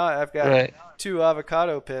 So now I've got Right. two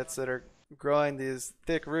avocado pits that are growing these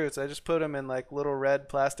thick roots. I just put them in like little red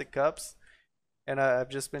plastic cups, and I've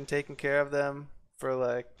just been taking care of them for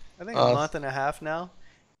like I think a month Awesome. and a half now,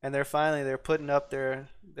 and they're putting up their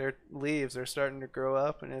leaves. They're starting to grow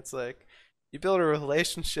up, and it's like you build a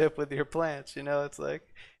relationship with your plants. You know, it's like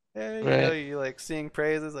you know, Right. you like sing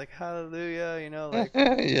praises like hallelujah, you know, like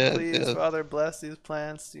Yes, please yes, Father bless these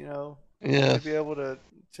plants, you know, to be yes, able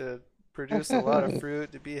to produce a lot of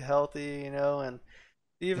fruit, to be healthy, you know, and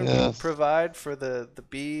even yes, provide for the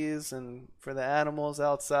bees and for the animals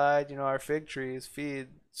outside. You know, our fig trees feed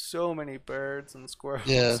so many birds and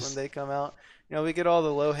squirrels when yes. they come out. You know, we get all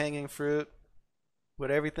the low hanging fruit,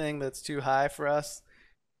 but everything that's too high for us,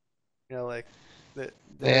 you know, like The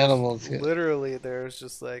there's animals, yeah. literally there's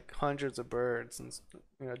just like hundreds of birds and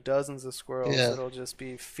you know dozens of squirrels Yeah, that'll just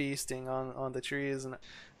be feasting on the trees, and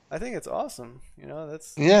I think it's awesome. You know,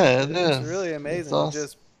 yeah, it it's is. really It's amazing to awesome.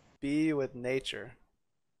 just be with nature.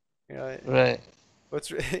 You know, Right. what's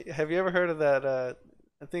have you ever heard of that?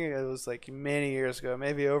 I think it was like many years ago,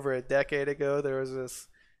 maybe over a decade ago. There was this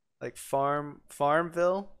like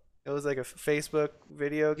Farmville. It was like a Facebook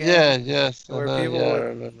video game Yeah, yes, where yeah, I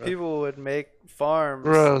remember. people would make farms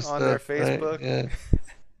Grow on their stuff, right? Facebook. Yeah,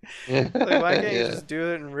 yeah, Like, why can't you yeah. just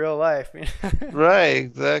do it in real life? Right,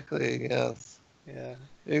 exactly, yes. Yeah,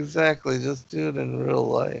 Exactly, just do it in real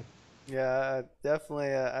life. yeah,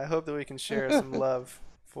 definitely. I hope that we can share some love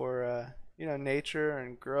for you know nature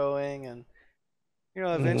and growing and you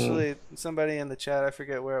know, Hmm. eventually somebody in the chat, I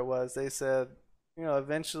forget where it was, they said, you know,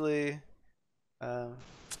 eventually, um,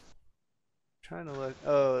 trying to look,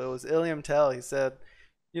 oh, it was Iliam Tell. He said,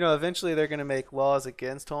 you know, eventually they're going to make laws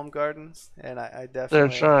against home gardens. And I They're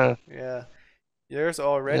definitely, trying, yeah, there's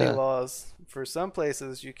already yeah, laws. For some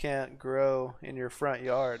places, you can't grow in your front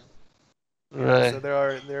yard. You know, right. so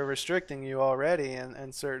they're restricting you already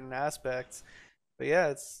in certain aspects. But yeah,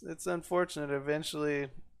 it's unfortunate. Eventually,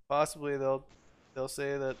 possibly they'll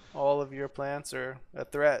say that all of your plants are a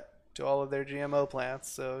threat to all of their GMO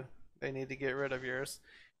plants, so they need to get rid of yours.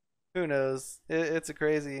 Who knows? It's a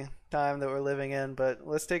crazy time that we're living in, but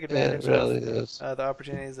let's take It advantage of really is. the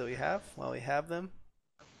opportunities that we have while we have them.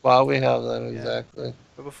 While we have them, Yeah. exactly.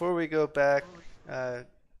 But before we go back, uh,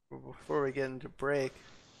 before we get into break,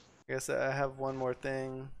 I guess I have one more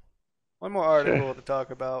thing, one more Sure. article to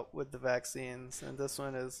talk about with the vaccines, and this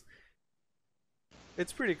one is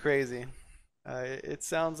it's pretty crazy. It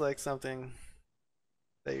sounds like something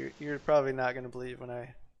that you're probably not going to believe when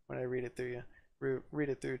I read it through you, read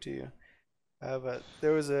it through to you. But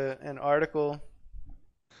there was an article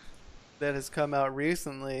that has come out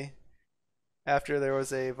recently after there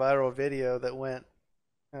was a viral video that went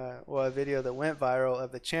well, a video that went viral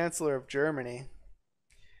of the Chancellor of Germany.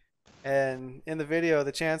 And in the video,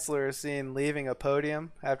 the chancellor is seen leaving a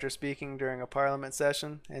podium after speaking during a parliament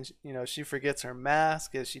session, and you know she forgets her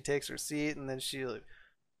mask as she takes her seat, and then she like,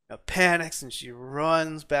 panics and she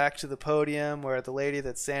runs back to the podium where the lady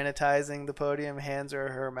that's sanitizing the podium hands her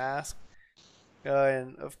her mask.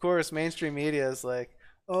 And of course, mainstream media is like,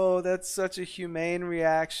 "Oh, that's such a humane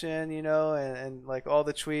reaction," you know, and like all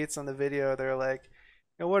the tweets on the video, they're like,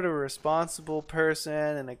 "You know, what a responsible person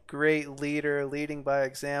and a great leader, leading by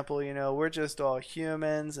example. You know, we're just all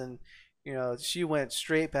humans, and you know, she went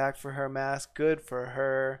straight back for her mask. Good for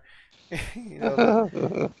her." You know,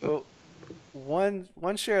 but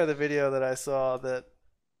one share of the video that I saw that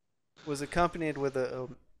was accompanied with a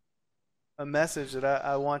message that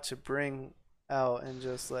I want to bring out and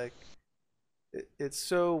just like it's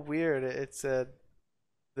so weird. It said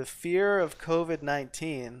the fear of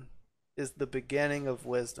COVID-19 is the beginning of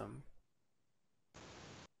wisdom.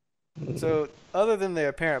 So other than the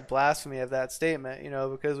apparent blasphemy of that statement, you know,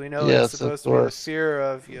 because we know it's Yes, of supposed to be the course. fear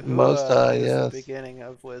of Most Yahuwah High, is the yes. beginning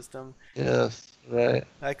of wisdom. Yes, right.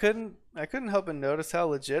 I couldn't help but notice how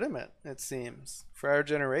legitimate it seems for our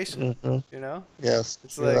generation, Hmm. you know? Yes,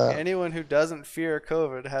 It's true like that. anyone who doesn't fear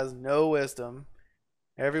COVID has no wisdom.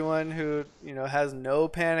 Everyone who, you know, has no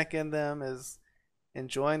panic in them is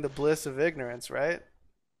enjoying the bliss of ignorance, right?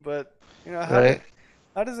 But, you know, Right.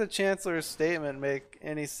 how does a chancellor's statement make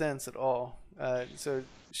any sense at all? So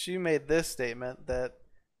she made this statement that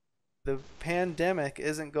the pandemic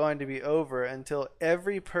isn't going to be over until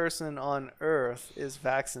every person on earth is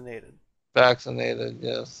vaccinated. Vaccinated,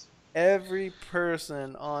 yes. Every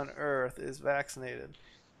person on earth is vaccinated.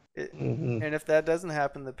 It, Hmm. and if that doesn't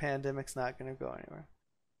happen, the pandemic's not going to go anywhere.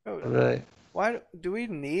 Oh, Right. why do we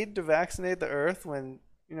need to vaccinate the earth when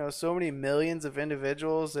you know so many millions of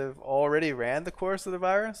individuals have already ran the course of the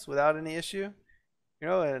virus without any issue? You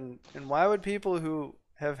know, and why would people who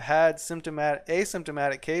have had symptomatic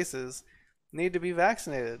asymptomatic cases need to be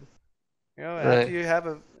vaccinated? You know, after Right. you have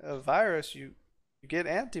a virus, you get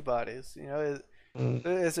antibodies. You know, Mm.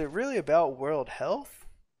 is it really about world health,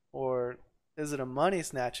 or is it a money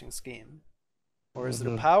snatching scheme, or is it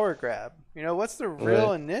a Hmm. power grab? You know, what's the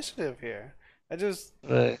real Right. initiative here? I just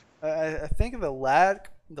Right. I think of the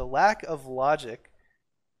lack of logic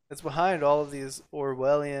that's behind all of these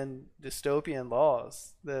Orwellian dystopian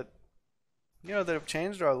laws that that have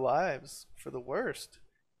changed our lives for the worst.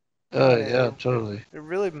 And Yeah, totally. it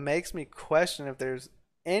really makes me question if there's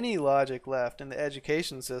any logic left in the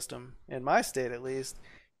education system, in my state at least.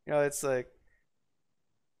 It's like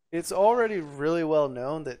it's already really well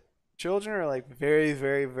known that children are like very,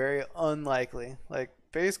 very, very unlikely. Like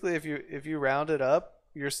basically, if you round it up,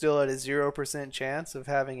 you're still at a 0% chance of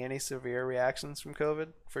having any severe reactions from COVID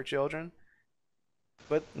for children.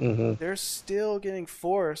 But Hmm. they're still getting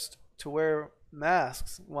forced to wear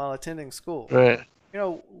masks while attending school. Right,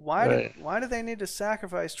 right, Why do they need to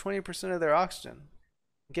sacrifice 20% of their oxygen,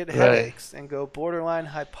 get right. headaches, and go borderline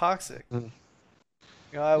hypoxic? Mm.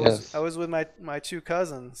 I Yes. was with my two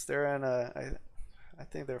cousins. They're in I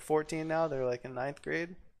think they're 14 now. They're like in ninth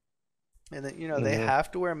grade, and then they Hmm.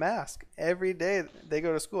 have to wear masks every day they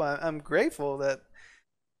go to school. I'm grateful that.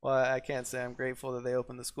 Well, I can't say I'm grateful that they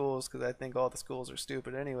opened the schools because I think all the schools are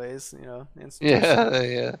stupid anyways. Institution. Yeah,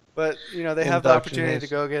 yeah. But they have the opportunity to Indoctrination.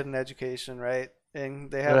 go get an education, right? And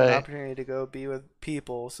they have an Right. opportunity to go be with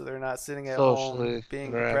people, so they're not sitting at home Socially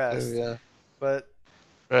being interactive. depressed. Yeah. But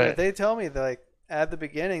Right. they tell me that like at the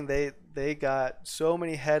beginning they got so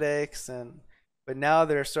many headaches, but now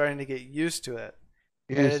they're starting to get used to it.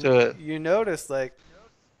 Used And to it. you notice like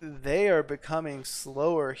they are becoming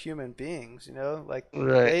slower human beings, like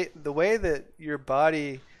Right. the way that your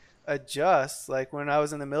body adjusts, like when I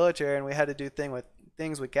was in the military and we had to do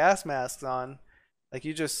things with gas masks on, like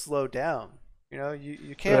you just slow down.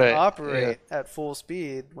 You can't Right. Yeah. operate at full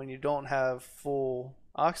speed when you don't have full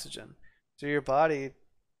oxygen. So your body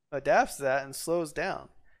adapts to that and slows down.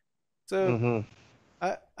 So Hmm.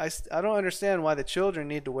 I don't understand why the children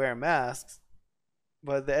need to wear masks,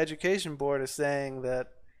 but the education board is saying that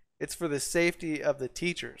it's for the safety of the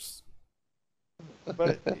teachers.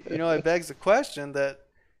 But it begs the question that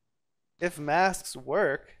if masks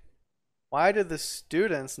work, why do the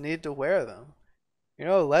students need to wear them?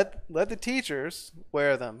 Let the teachers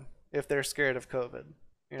wear them if they're scared of COVID.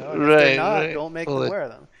 And if they're Right. not, Right. don't make them Fully. wear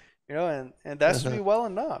them. And that should Uh-huh. be well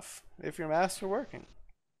enough if your masks are working.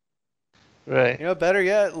 Right. Better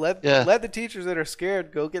yet, Yeah. let the teachers that are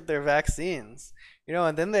scared go get their vaccines.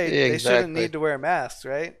 And then Yeah, they shouldn't exactly. need to wear masks,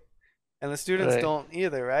 right? And the students Right. don't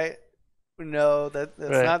either, right? No, that's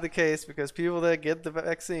Right. not the case because people that get the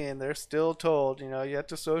vaccine, they're still told, you have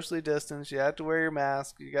to socially distance, you have to wear your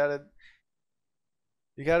mask, you gotta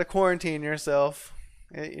quarantine yourself.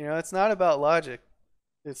 It's not about logic.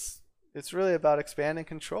 It's it's really about expanding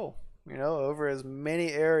control, over as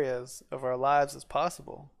many areas of our lives as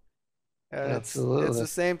possible. And it's the Absolutely.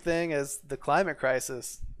 same thing as the climate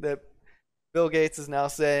crisis that Bill Gates is now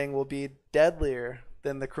saying will be deadlier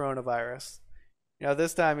than the coronavirus.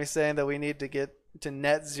 This time he's saying that we need to get to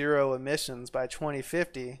net zero emissions by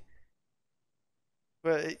 2050.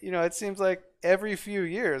 But, it seems like every few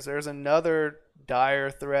years there's another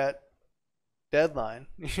dire threat deadline.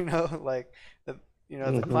 Like the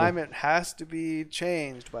Hmm. climate has to be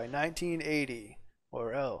changed by 1980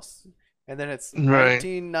 or else. And then it's Right.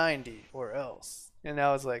 1990 or else. And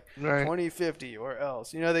now it's like Right. 2050 or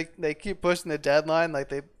else. They keep pushing the deadline,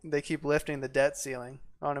 like they keep lifting the debt ceiling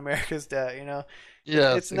on America's debt. It's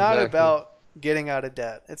Yes, not exactly. about getting out of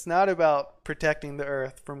debt. It's not about protecting the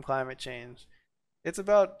earth from climate change. It's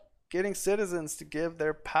about getting citizens to give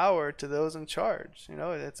their power to those in charge.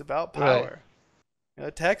 It's about Right. power.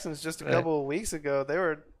 Texans just a Right. couple of weeks ago, they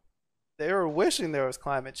were wishing there was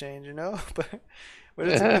climate change, but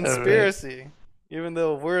it's a Right. conspiracy. Even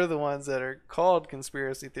though we're the ones that are called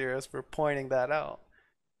conspiracy theorists for pointing that out.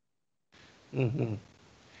 Hmm.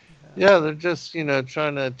 Yeah. Yeah, they're just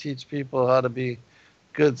trying to teach people how to be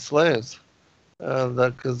good slaves.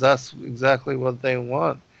 Because that's exactly what they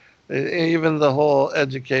want. Even the whole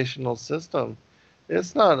educational system,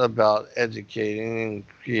 it's not about educating and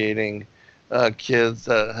creating kids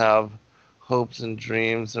that have hopes and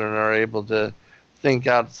dreams and are able to think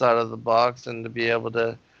outside of the box and to be able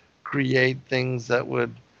to create things that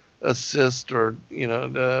would assist or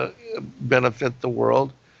to benefit the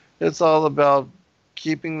world. It's all about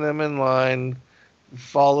keeping them in line,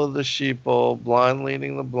 follow the sheeple, blind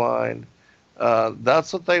leading the blind.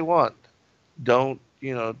 That's what they want. Don't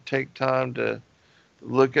take time to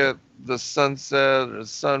look at the sunset or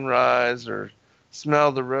sunrise or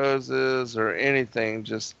smell the roses or anything.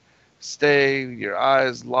 Just stay your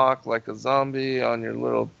eyes locked like a zombie on your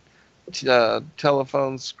little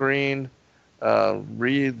telephone screen.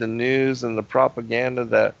 Read the news and the propaganda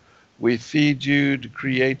that we feed you to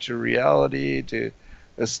create your reality, to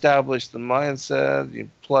establish the mindset. You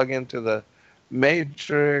plug into the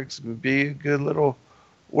matrix and be a good little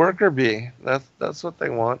worker bee. That's what they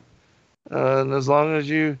want. And as long as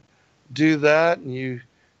you do that and you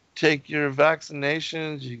take your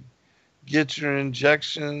vaccinations, you get your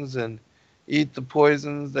injections and eat the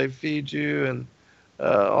poisons they feed you and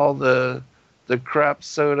all the crap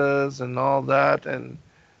sodas and all that and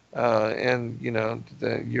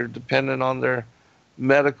you're dependent on their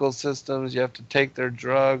medical systems. You have to take their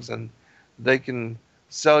drugs, and they can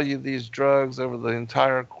sell you these drugs over the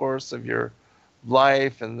entire course of your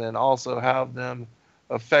life, and then also have them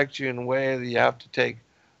affect you in a way that you have to take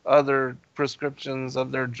other prescriptions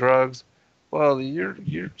of their drugs. Well,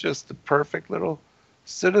 you're just the perfect little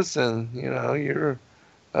citizen. You're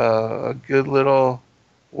a good little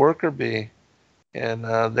worker bee, and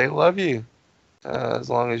they love you as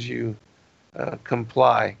long as you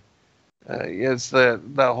comply. It's that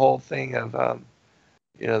whole thing of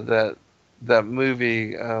that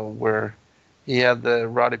movie where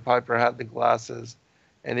Roddy Piper had the glasses,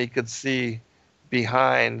 and he could see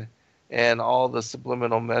behind, and all the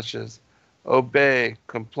subliminal messages: obey,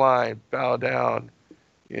 comply, bow down,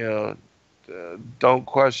 you know, don't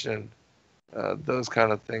question, those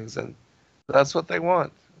kind of things, and that's what they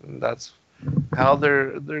want, and that's how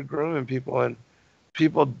they're grooming people, and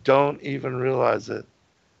people don't even realize it.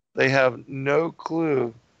 They have no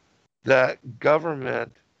clue that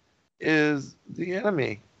government is the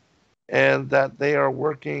enemy, and that they are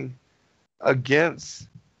working against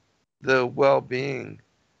the well-being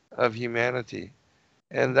of humanity,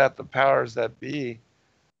 and that the powers that be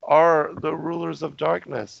are the rulers of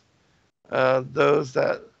darkness, those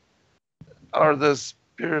that are the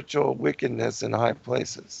spiritual wickedness in high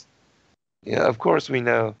places. Of course, we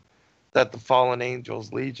know that the fallen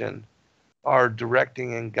angels legion are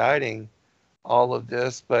directing and guiding all of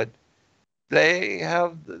this, but they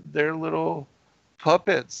have their little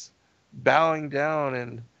puppets bowing down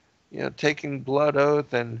and taking blood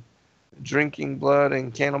oath and drinking blood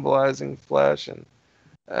and cannibalizing flesh and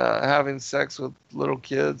having sex with little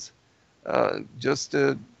kids, just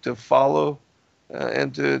to follow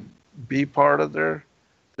and to be part of their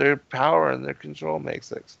power and their control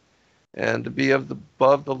matrix, and to be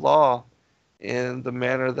above the law in the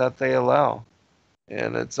manner that they allow.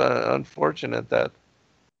 And it's unfortunate that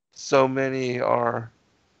so many are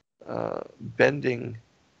bending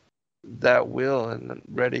that will and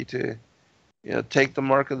ready to take the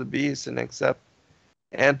mark of the beast and accept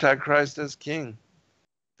Antichrist as king,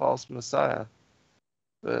 false Messiah.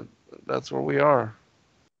 But that's where we are.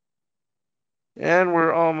 And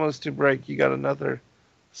we're almost to break. You got another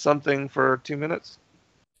something for 2 minutes?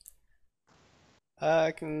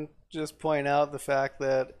 I can just point out the fact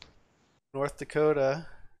that North Dakota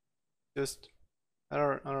just I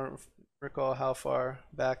don't recall how far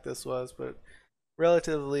back this was, but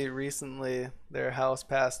relatively recently their house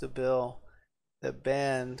passed a bill that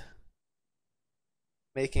banned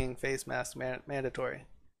making face masks mandatory.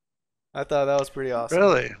 I thought that was pretty awesome.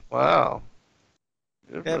 Really? Wow.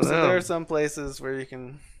 Good yep, so there are some places where you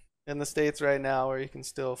can, in the States right now, where you can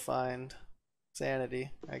still find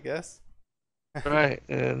sanity, I guess. Right,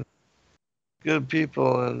 and good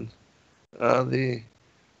people, and the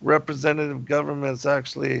representative government's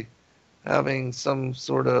actually having some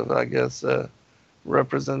sort of, I guess,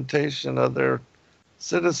 representation of their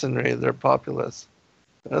citizenry, their populace.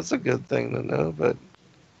 That's a good thing to know, but...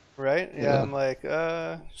 Right? Yeah, I'm like,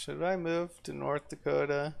 should I move to North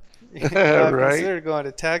Dakota? I've right? considered going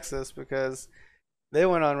to Texas because they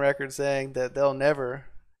went on record saying that they'll never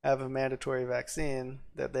have a mandatory vaccine,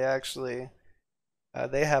 that they actually,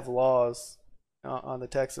 they have laws on the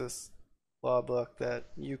Texas law book that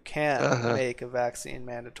you can't make a vaccine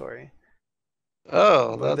mandatory.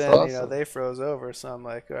 Oh, but that's then, awesome. They froze over, so I'm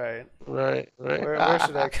like, all right. Right. Where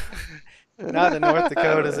should I go? Not that North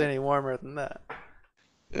Dakota is any warmer than that.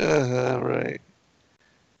 Right.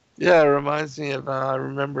 Yeah, it reminds me of, I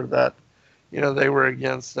remember that, they were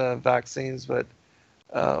against vaccines, but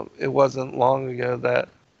it wasn't long ago that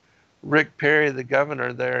Rick Perry, the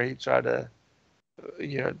governor there, he tried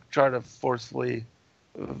to forcefully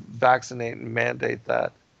vaccinate and mandate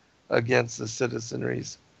that against the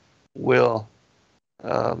citizenry's will.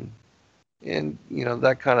 And,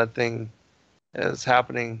 that kind of thing is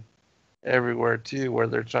happening everywhere too, where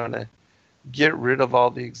they're trying to get rid of all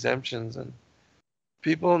the exemptions, and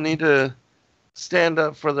people need to stand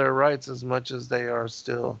up for their rights as much as they are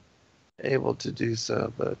still able to do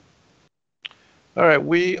so. But all right,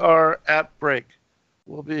 we are at break.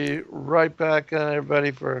 We'll be right back, everybody,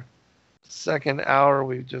 for second hour.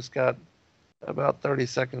 We've just got about 30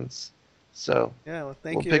 seconds, so yeah, well,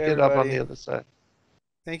 we'll pick it up on the other side.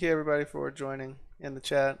 Thank you, everybody, for joining in the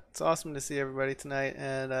chat. It's awesome to see everybody tonight,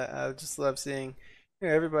 and I just love seeing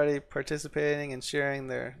everybody participating and sharing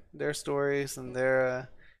their stories and their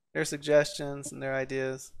suggestions and their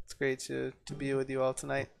ideas. It's great to be with you all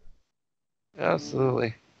tonight.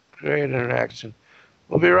 Absolutely. Great interaction.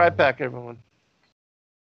 We'll be right back, everyone.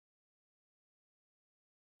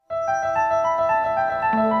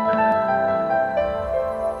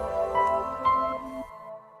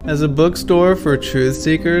 As a bookstore for truth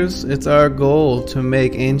seekers, it's our goal to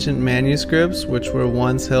make ancient manuscripts which were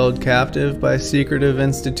once held captive by secretive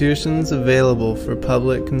institutions available for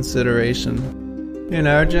public consideration. In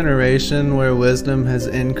our generation, where wisdom has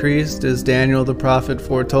increased as Daniel the prophet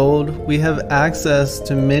foretold, we have access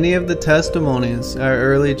to many of the testimonies our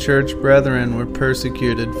early church brethren were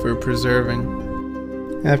persecuted for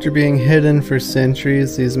preserving. After being hidden for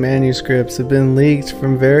centuries, these manuscripts have been leaked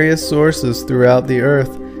from various sources throughout the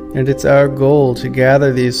earth, and it's our goal to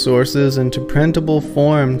gather these sources into printable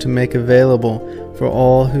form to make available for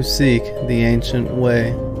all who seek the ancient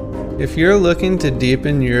way. If you're looking to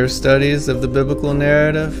deepen your studies of the biblical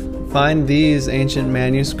narrative, find these ancient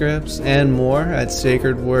manuscripts and more at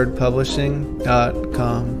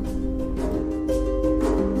sacredwordpublishing.com.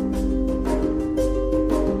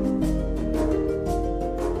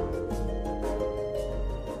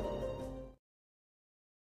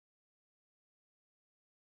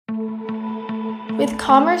 With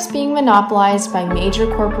commerce being monopolized by major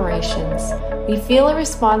corporations, we feel a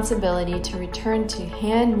responsibility to return to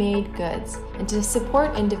handmade goods and to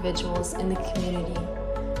support individuals in the community.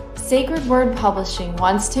 Sacred Word Publishing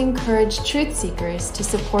wants to encourage truth seekers to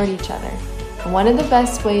support each other, and one of the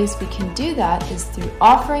best ways we can do that is through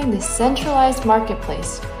offering this centralized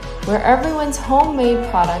marketplace where everyone's homemade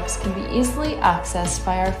products can be easily accessed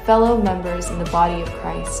by our fellow members in the body of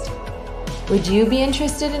Christ. Would you be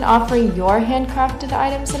interested in offering your handcrafted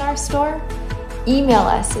items in our store? Email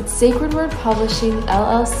us at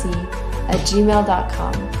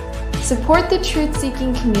sacredwordpublishingllc@gmail.com. Support the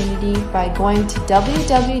truth-seeking community by going to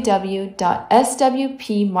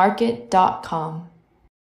www.swpmarket.com.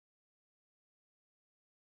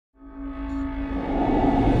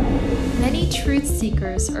 Many truth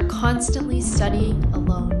seekers are constantly studying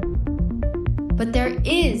alone. But there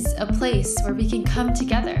is a place where we can come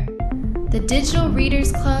together. The Digital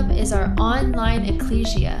Readers Club is our online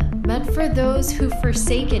ecclesia meant for those who've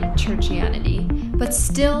forsaken churchianity but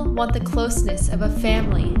still want the closeness of a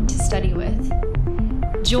family to study with.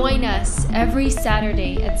 Join us every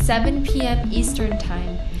Saturday at 7 p.m. Eastern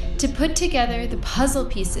Time to put together the puzzle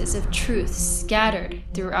pieces of truth scattered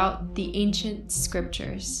throughout the ancient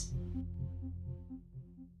scriptures.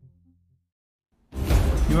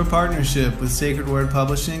 Your partnership with Sacred Word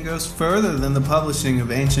Publishing goes further than the publishing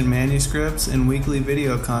of ancient manuscripts and weekly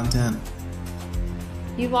video content.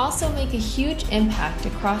 You also make a huge impact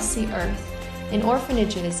across the earth in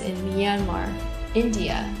orphanages in Myanmar,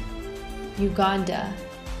 India, Uganda,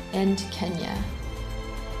 and Kenya.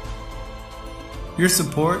 Your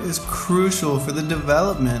support is crucial for the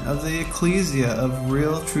development of the ecclesia of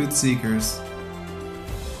real truth seekers.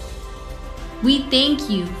 We thank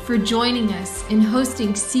you for joining us in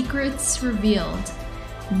hosting Secrets Revealed,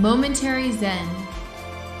 Momentary Zen,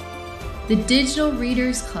 the Digital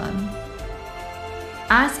Readers Club,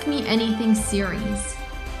 Ask Me Anything series,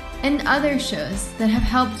 and other shows that have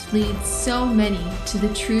helped lead so many to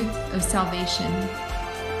the truth of salvation. To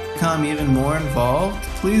become even more involved,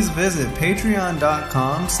 please visit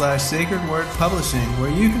patreon.com/sacredwordpublishing,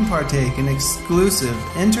 where you can partake in exclusive,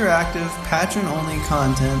 interactive, patron-only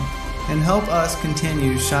content and help us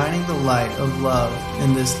continue shining the light of love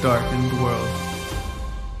in this darkened world.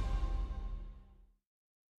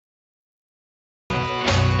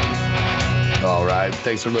 All right,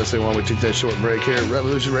 thanks for listening while we took that short break here at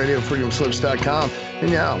Revolution Radio, freedomslips.com.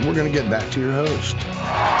 And now we're going to get back to your host.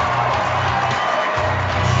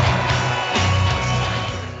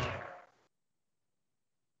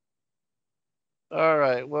 All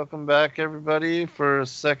right, welcome back, everybody, for a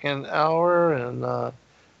second hour, and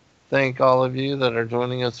thank all of you that are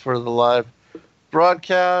joining us for the live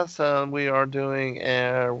broadcast. We are doing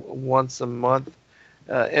a once a month,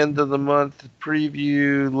 end of the month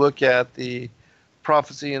preview, look at the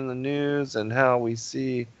prophecy in the news and how we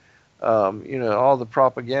see, all the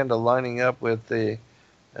propaganda lining up with the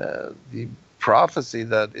prophecy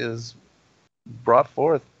that is brought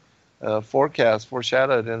forth, forecast,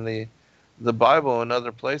 foreshadowed in the Bible and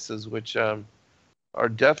other places, which are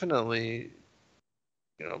definitely,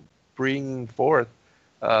 bringing forth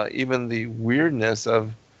even the weirdness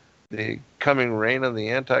of the coming reign of the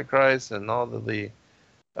Antichrist and all of the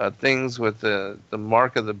things with the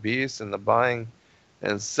mark of the beast and the buying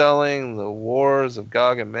and selling, the wars of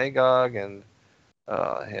Gog and Magog, and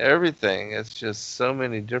everything. It's just so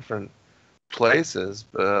many different places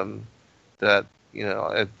that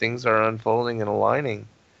things are unfolding and aligning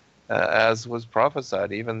as was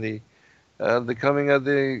prophesied. Even the coming of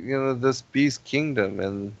this beast kingdom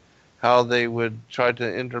and how they would try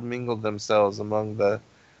to intermingle themselves among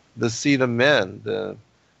the seed of men,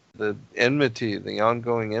 the enmity, the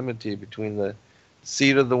ongoing enmity between the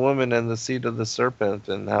seed of the woman and the seed of the serpent,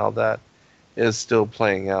 and how that is still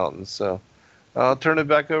playing out. And so I'll turn it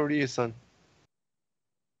back over to you, son.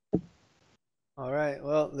 All right.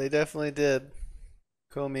 Well, they definitely did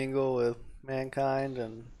commingle with mankind,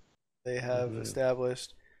 and they have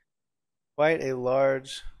established quite a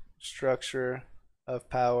large structure of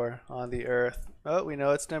power on the earth. Oh, we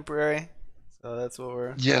know it's temporary, so that's what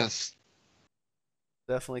we're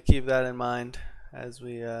definitely keep that in mind as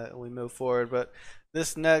we move forward. But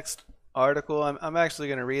this next article, I'm actually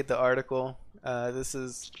going to read the article. This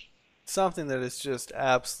is something that is just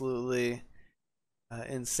absolutely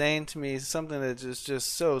insane to me, something that is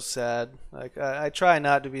just so sad. Like I try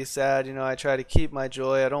not to be sad, I try to keep my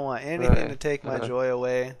joy. I don't want anything to take my joy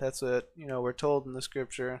away. That's what we're told in the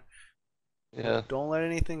scripture. Yeah. Don't let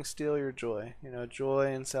anything steal your joy. Joy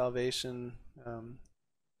and salvation,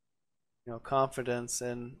 confidence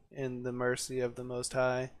in the mercy of the Most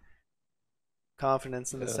High,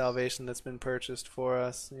 confidence in the salvation that's been purchased for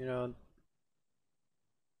us.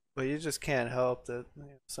 But you just can't help that.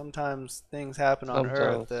 Sometimes things happen on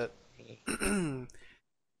earth that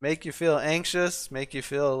make you feel anxious, make you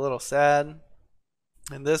feel a little sad.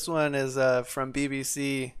 And this one is from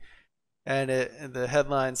BBC, and the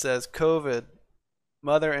headline says, "COVID,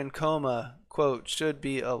 mother in coma, quote, should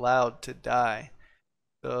be allowed to die."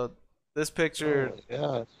 So this picture,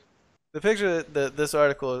 the picture that this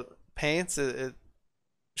article paints, it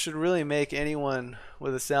should really make anyone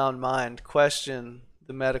with a sound mind question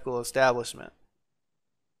the medical establishment.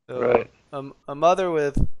 So a mother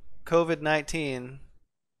with COVID-19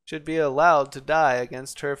 should be allowed to die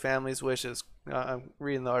against her family's wishes. I'm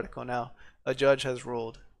reading the article now. A judge has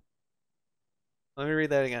ruled. Let me read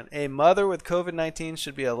that again. A mother with COVID-19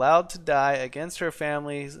 should be allowed to die against her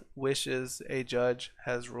family's wishes. A judge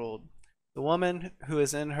has ruled. The woman, who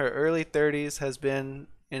is in her early 30s, has been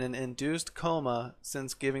in an induced coma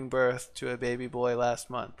since giving birth to a baby boy last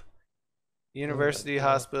month. University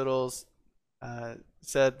hospitals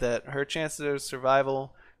said that her chances of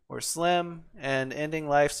survival were slim, and ending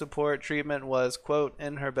life support treatment was, quote,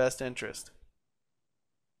 in her best interest.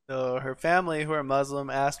 So her family, who are Muslim,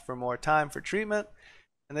 asked for more time for treatment,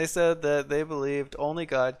 and they said that they believed only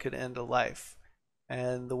God could end a life.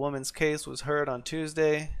 And the woman's case was heard on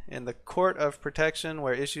Tuesday in the Court of Protection,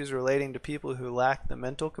 where issues relating to people who lack the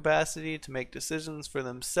mental capacity to make decisions for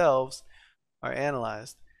themselves are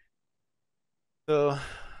analyzed. So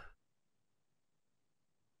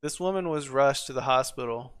this woman was rushed to the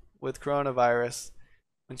hospital with coronavirus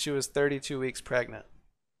when she was 32 weeks pregnant.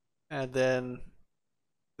 And then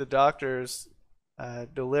the doctors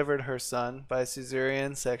delivered her son by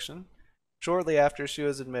cesarean section shortly after she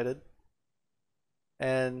was admitted.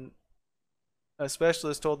 And a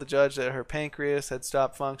specialist told the judge that her pancreas had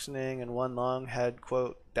stopped functioning and one lung had,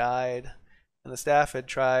 quote, died. And the staff had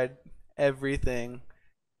tried everything.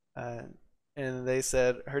 And they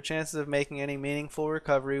said her chances of making any meaningful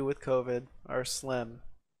recovery with COVID are slim.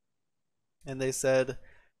 And they said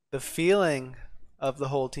the feeling of the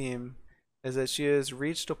whole team is that she has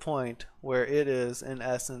reached a point where it is, in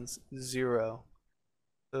essence, zero.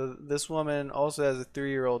 So this woman also has a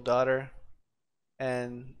 3-year-old daughter,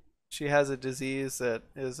 and she has a disease that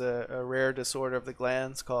is a rare disorder of the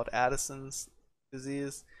glands called Addison's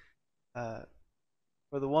disease. Where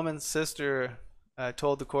the woman's sister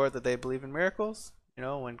told the court that they believe in miracles.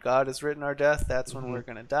 When God has written our death, that's when we're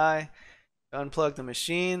going to die. Unplug the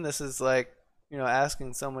machine. This is like,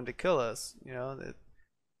 asking someone to kill us.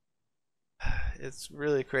 It's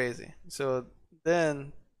really crazy. So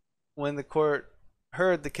then when the court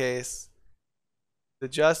heard the case, the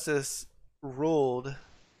judge ruled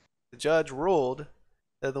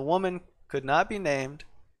that the woman could not be named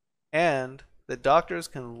and that doctors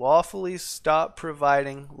can lawfully stop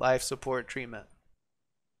providing life support treatment.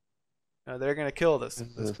 They're going to kill this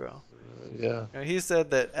girl. He said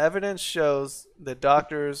that evidence shows that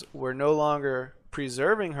doctors were no longer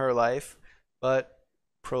preserving her life, but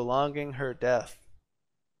prolonging her death.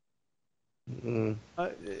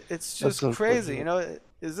 It's just crazy.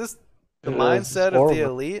 Is this the mindset of the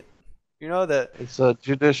elite? That it's a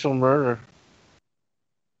judicial murder.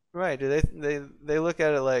 Right? Do they look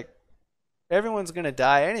at it like everyone's going to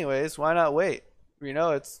die anyways? Why not wait?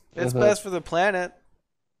 It's best for the planet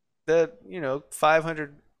that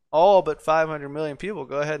 500 all but 500 million people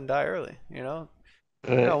go ahead and die early.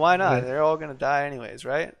 Right. Why not? Right. They're all going to die anyways,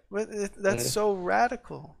 right? But that's Right. so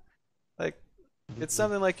radical. Like, it's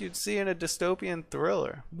something like you'd see in a dystopian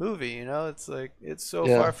thriller movie. It's like it's so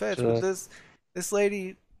Yeah, far-fetched. sure. But this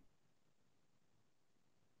lady.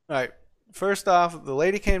 All right. First off, the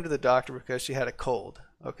lady came to the doctor because she had a cold.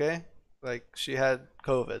 Okay, like she had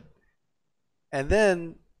COVID, and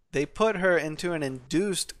then they put her into an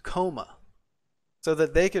induced coma so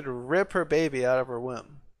that they could rip her baby out of her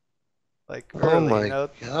womb. Like Oh early, my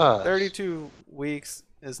gosh. 32 weeks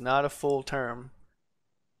is not a full term.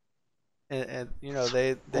 And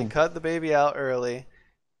they cut the baby out early.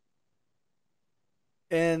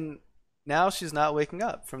 And now she's not waking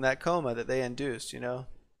up from that coma that they induced, So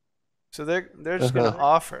they're just going to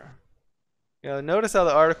offer. Notice how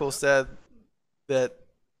the article said that,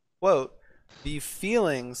 quote, the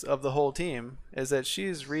feelings of the whole team is that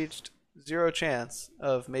she's reached zero chance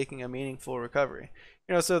of making a meaningful recovery.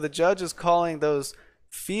 So the judge is calling those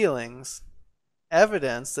feelings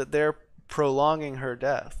evidence that they're prolonging her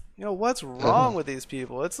death. What's wrong with these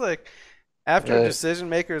people? It's like after Right. decision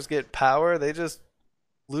makers get power, they just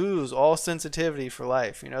lose all sensitivity for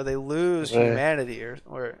life. They lose Right. humanity,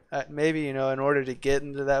 or maybe, in order to get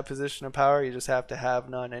into that position of power, you just have to have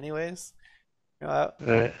none anyways.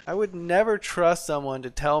 Right. I would never trust someone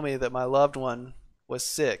to tell me that my loved one was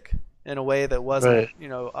sick in a way that wasn't,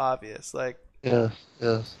 Right. obvious. Like, Yes.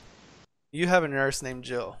 Yes. you have a nurse named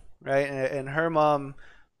Jill, right? And her mom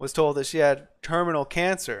was told that she had terminal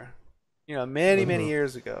cancer, many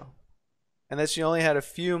years ago, and that she only had a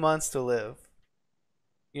few months to live,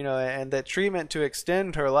 and that treatment to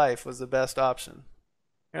extend her life was the best option.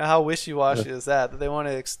 How wishy-washy is that? That they want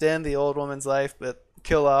to extend the old woman's life but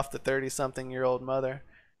kill off the 30-something-year-old mother.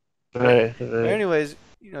 Right. But Right. anyways,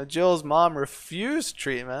 Jill's mom refused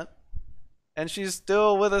treatment, and she's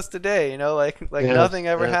still with us today. Like Yes, nothing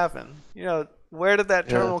ever yes. happened. Where did that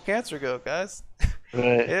Yes. terminal cancer go, guys?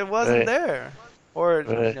 Right. It wasn't Right. there, or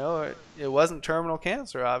Right. it wasn't terminal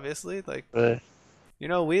cancer. Obviously, like Right.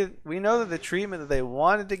 we know that the treatment that they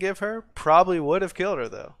wanted to give her probably would have killed her,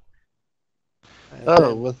 though. And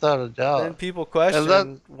Oh, without a doubt. then people question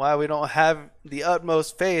that- why we don't have the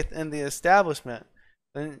utmost faith in the establishment.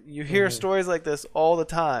 And you hear stories like this all the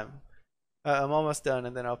time. I'm almost done,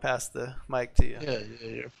 and then I'll pass the mic to you. Yeah.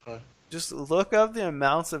 You're fine. Just look up the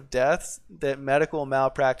amounts of deaths that medical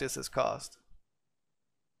malpractice has caused.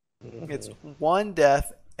 It's one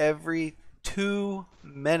death every 2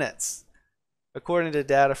 minutes, according to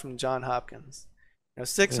data from Johns Hopkins.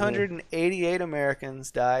 688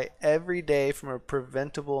 Americans die every day from a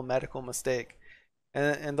preventable medical mistake,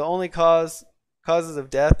 and the only causes of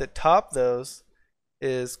death that top those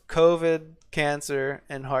is COVID, cancer,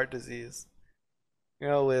 and heart disease.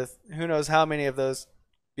 With who knows how many of those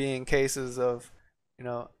being cases of,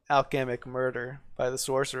 alchemic murder by the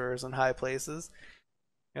sorcerers in high places.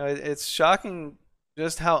 It's shocking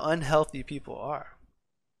just how unhealthy people are.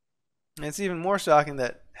 And it's even more shocking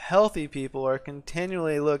that healthy people are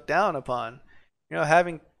continually looked down upon.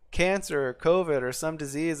 Having cancer or COVID or some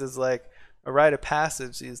disease is like a rite of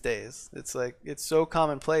passage these days. It's like, it's so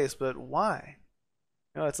commonplace, but why?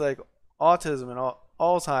 It's like autism and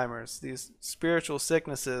Alzheimer's, these spiritual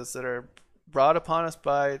sicknesses that are brought upon us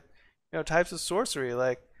by, types of sorcery.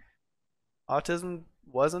 Like, autism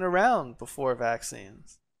wasn't around before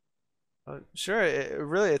vaccines. Sure,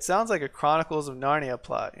 it sounds like a Chronicles of Narnia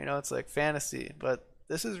plot. It's like fantasy, but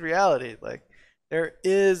this is reality. Like, there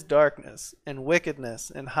is darkness and wickedness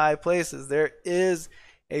in high places. There is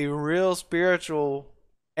a real spiritual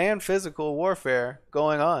and physical warfare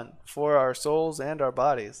going on for our souls and our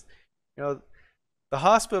bodies. The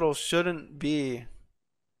hospital shouldn't be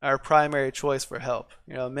our primary choice for help.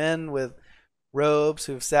 Men with robes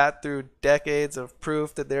who've sat through decades of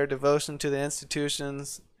proof that their devotion to the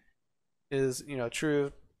institutions is,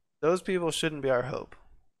 true. Those people shouldn't be our hope.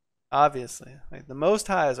 Obviously, like, the Most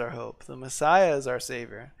High is our hope. The Messiah is our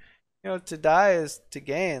Savior. To die is to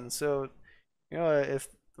gain. So, if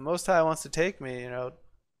the Most High wants to take me,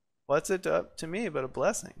 what's it up to me but a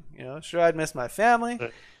blessing? Sure, I'd miss my family,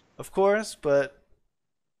 of course, but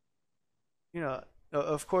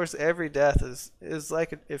of course, every death is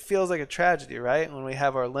like it feels like a tragedy, right? When we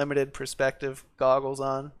have our limited perspective goggles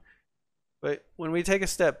on. But when we take a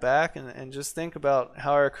step back and just think about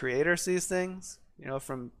how our Creator sees things,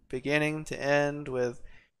 from beginning to end with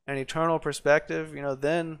an eternal perspective,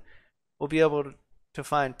 then we'll be able to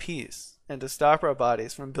find peace and to stop our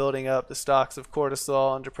bodies from building up the stocks of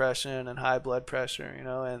cortisol and depression and high blood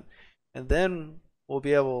pressure, and then we'll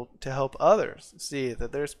be able to help others see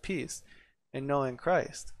that there's peace in knowing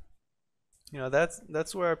Christ.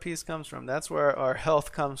 That's where our peace comes from. That's where our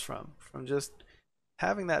health comes from just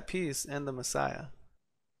having that peace in the Messiah.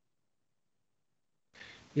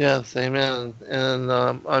 Yes, amen. And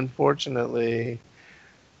unfortunately,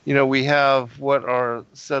 we have what are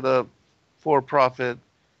set up for-profit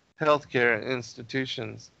healthcare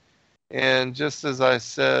institutions. And just as I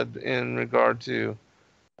said in regard to,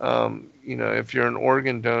 if you're an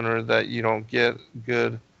organ donor, that you don't get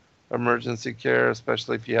good emergency care,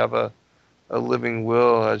 especially if you have a living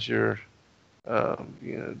will as your,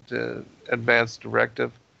 the advanced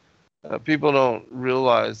directive. People don't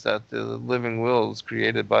realize that the living will was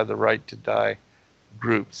created by the Right to Die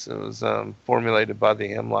groups. It was formulated by the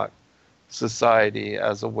Hemlock Society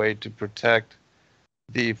as a way to protect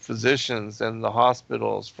the physicians and the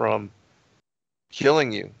hospitals from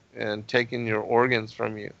killing you and taking your organs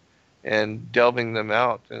from you and delving them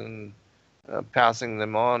out and passing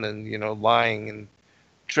them on and, lying and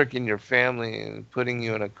tricking your family and putting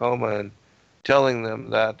you in a coma and telling them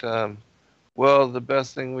that, well, the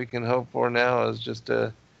best thing we can hope for now is just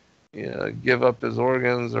to, give up his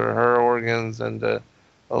organs or her organs and to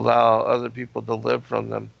allow other people to live from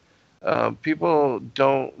them. People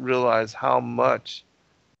don't realize how much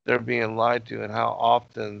they're being lied to and how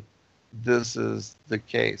often this is the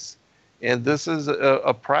case. And this is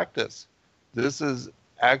a practice. This is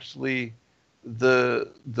actually the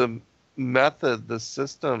method, the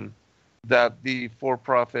system that the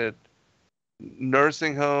for-profit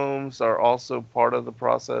nursing homes are also part of the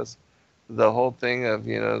process. The whole thing of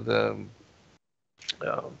the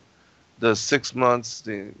 6 months,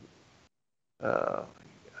 the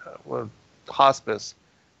hospice,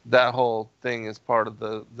 that whole thing is part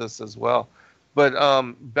of this as well. But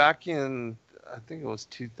back in, I think it was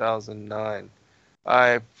 2009,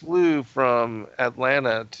 I flew from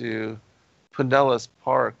Atlanta to Pinellas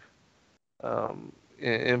Park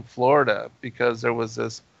in Florida because there was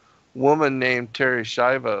this woman named Terri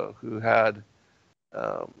Schiavo who had,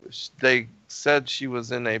 they said she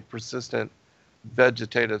was in a persistent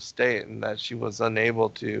vegetative state and that she was unable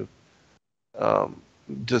to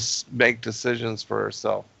just make decisions for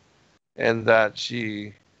herself. And that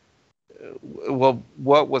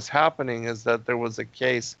what was happening is that there was a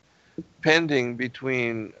case pending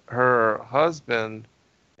between her husband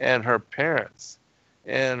and her parents.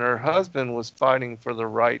 And her husband was fighting for the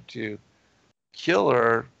right to kill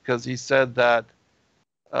her because he said that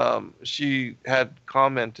she had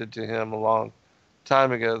commented to him a long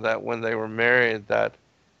time ago that when they were married, that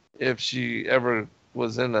if she ever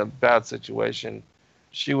was in a bad situation,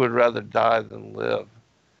 she would rather die than live.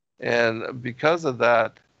 And because of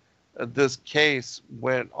that, this case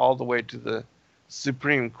went all the way to the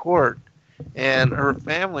Supreme Court, and her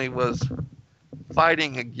family was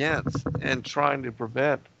fighting against and trying to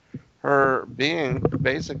prevent her being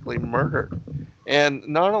basically murdered. And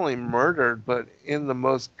not only murdered, but in the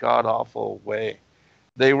most god-awful way.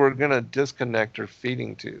 They were going to disconnect her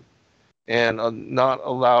feeding tube and not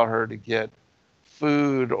allow her to get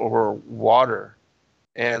food or water.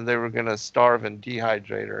 And they were going to starve and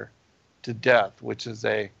dehydrate her to death, which is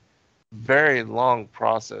a very long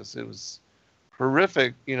process. It was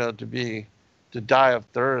horrific, to die of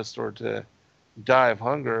thirst or to die of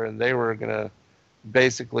hunger, and they were going to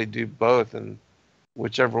basically do both, and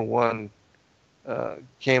whichever one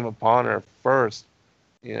came upon her first,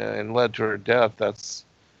 and led to her death, that's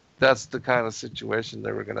the kind of situation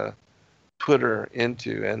they were going to put her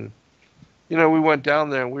into. And we went down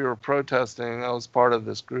there and we were protesting. I was part of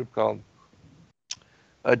this group called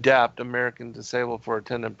ADAPT, American Disabled for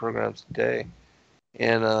Attendant Programs Today,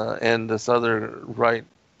 and this other right,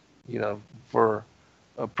 for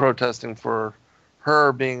protesting for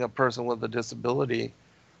her being a person with a disability,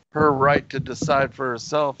 her right to decide for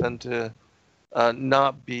herself and to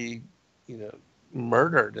not be,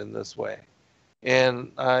 murdered in this way.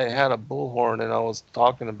 And I had a bullhorn and I was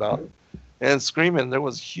talking about and screaming. There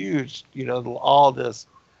was huge, all this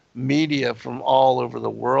media from all over the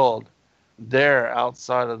world there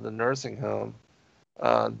outside of the nursing home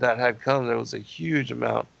that had come. There was a huge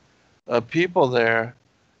amount of people there.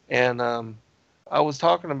 And I was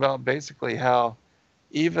talking about basically how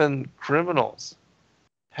even criminals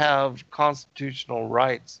have constitutional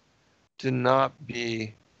rights to not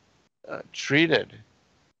be treated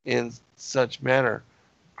in such manner,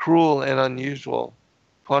 cruel and unusual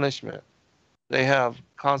punishment. They have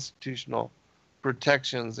constitutional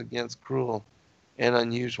protections against cruel and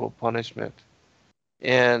unusual punishment.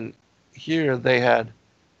 And here they had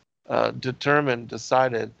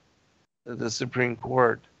decided, the Supreme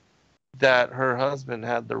Court, that her husband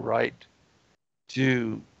had the right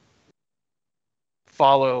to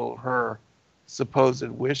follow her supposed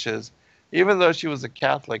wishes even though she was a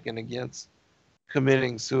Catholic and against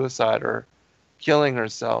committing suicide or killing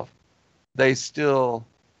herself, they still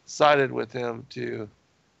sided with him to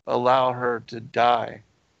allow her to die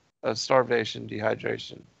of starvation,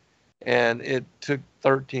 dehydration. And it took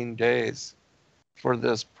 13 days for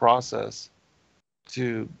this process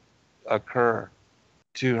to occur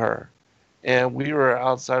to her. And we were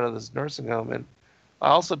outside of this nursing home. And I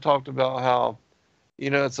also talked about how,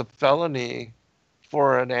 it's a felony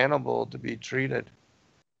for an animal to be treated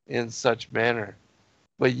in such manner.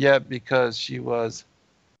 But yet, because she was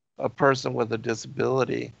a person with a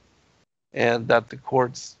disability and that the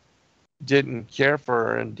courts didn't care for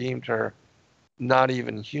her and deemed her not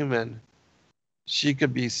even human, she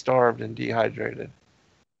could be starved and dehydrated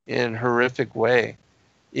in a horrific way,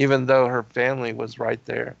 even though her family was right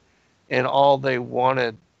there. And all they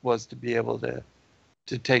wanted was to be able to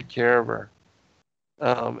take care of her.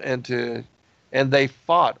 And they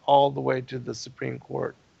fought all the way to the Supreme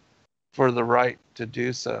Court for the right to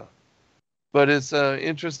do so. But it's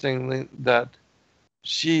interesting that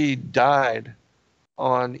she died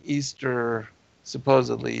on Easter,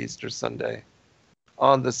 supposedly Easter Sunday,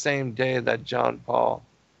 on the same day that John Paul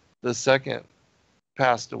II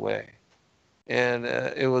passed away. And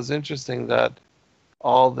it was interesting that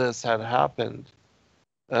all this had happened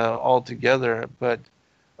all together. But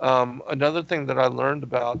another thing that I learned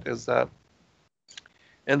about is that,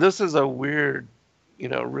 and this is a weird,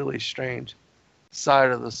 really strange side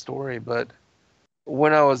of the story, but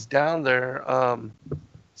when I was down there,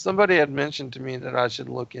 somebody had mentioned to me that I should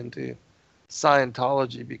look into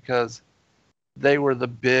Scientology because they were the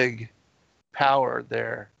big power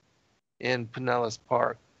there in Pinellas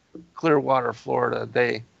Park, Clearwater, Florida.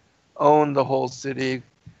 They owned the whole city.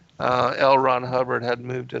 L. Ron Hubbard had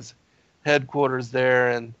moved his headquarters there,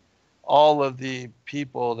 and all of the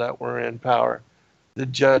people that were in power, the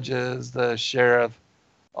judges, the sheriff,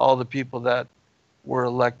 all the people that were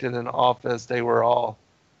elected in office, they were all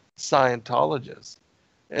Scientologists.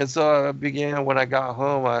 And so when I got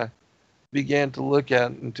home, I began to look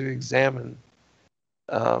at and to examine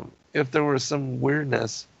if there was some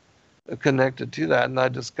weirdness connected to that. And I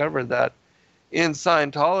discovered that in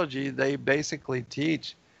Scientology, they basically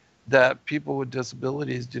teach that people with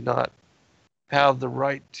disabilities do not have the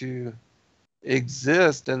right to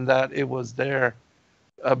exist, and that it was there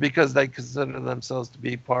because they consider themselves to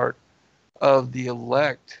be part of the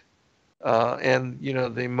elect and,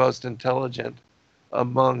 the most intelligent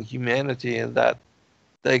among humanity, and that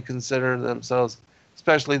they consider themselves,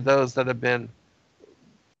 especially those that have been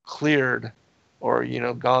cleared or,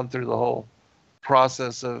 gone through the whole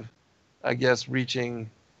process of, I guess, reaching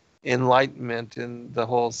enlightenment in the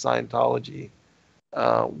whole Scientology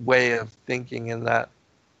way of thinking in that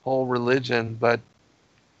whole religion. But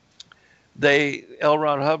L.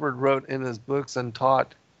 Ron Hubbard wrote in his books and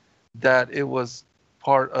taught that it was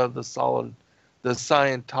part of the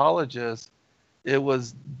Scientologists, it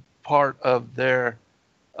was part of their,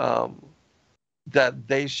 that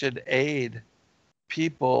they should aid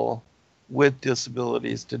people with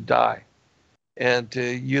disabilities to die and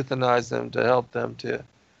to euthanize them, to help them to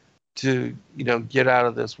get out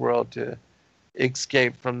of this world, to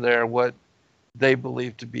escape from their what they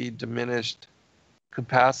believe to be diminished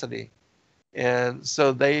capacity. And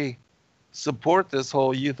so they support this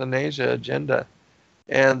whole euthanasia agenda.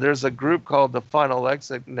 And there's a group called the Final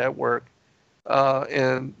Exit Network,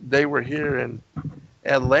 and they were here in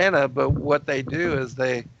Atlanta, but what they do is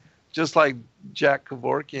they, just like Jack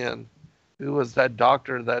Kevorkian, who was that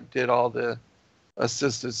doctor that did all the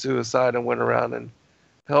assisted suicide and went around and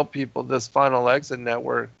helped people, this Final Exit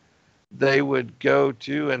Network, they would go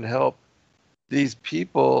to and help these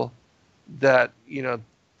people that,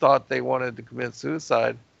 thought they wanted to commit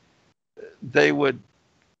suicide. They would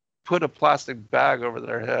put a plastic bag over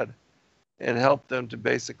their head and help them to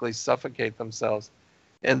basically suffocate themselves.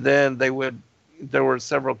 And then there were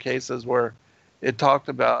several cases where it talked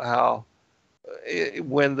about how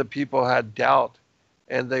when the people had doubt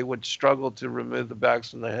and they would struggle to remove the bags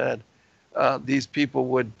from their head, these people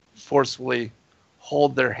would forcefully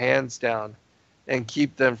hold their hands down and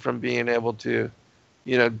keep them from being able to,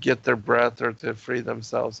 get their breath or to free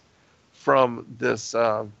themselves from this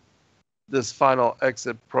this final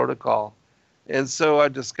exit protocol. And so I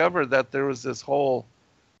discovered that there was this whole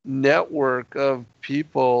network of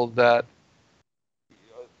people that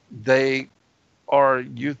they are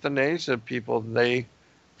euthanasia people. They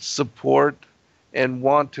support and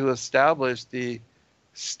want to establish the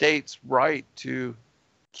state's right to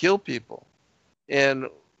kill people. And,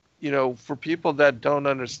 for people that don't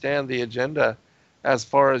understand the agenda as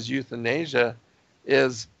far as euthanasia,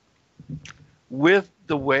 is with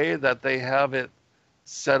the way that they have it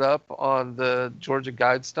set up on the Georgia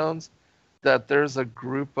Guidestones, that there's a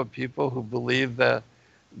group of people who believe that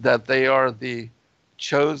they are the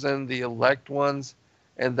chosen, the elect ones,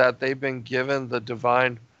 and that they've been given the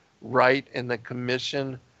divine right and the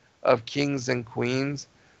commission of kings and queens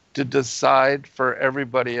to decide for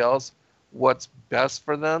everybody else what's best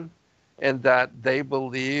for them, and that they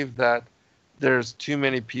believe that there's too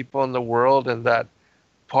many people in the world, and that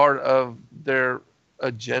part of their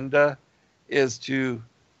agenda is to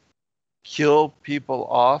kill people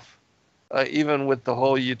off, even with the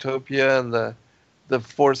whole utopia and the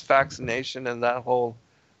forced vaccination and that whole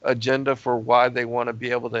agenda for why they want to be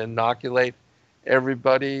able to inoculate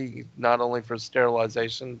everybody, not only for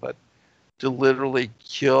sterilization, but to literally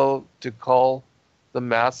kill, to cull the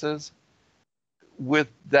masses. With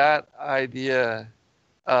that idea,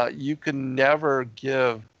 you can never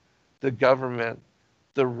give the government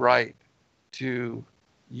the right to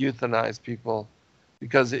euthanize people,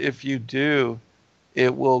 because if you do,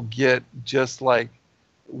 it will get just like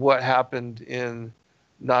what happened in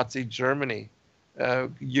Nazi Germany.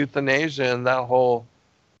 Euthanasia and that whole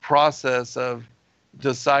process of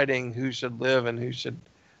deciding who should live and who should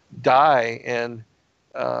die, and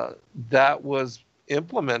that was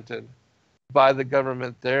implemented by the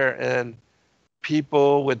government there, and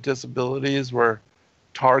people with disabilities were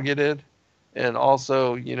targeted, and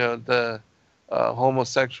also, you know, the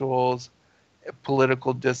homosexuals,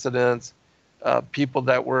 political dissidents, people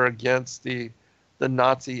that were against the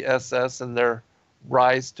Nazi SS and their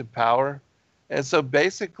rise to power. And so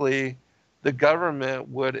basically, the government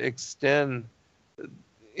would extend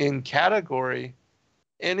in category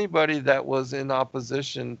anybody that was in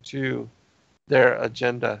opposition to their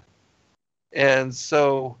agenda. And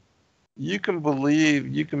so you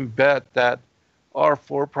can bet that our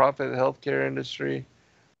for-profit healthcare industry,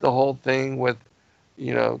 the whole thing with,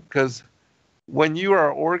 you know, because when you are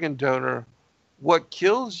an organ donor, what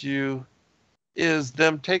kills you is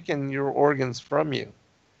them taking your organs from you.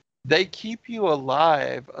 They keep you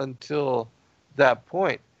alive until that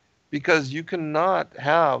point, because you cannot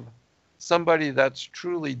have somebody that's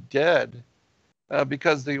truly dead,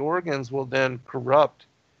 because the organs will then corrupt,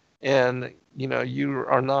 and you know, you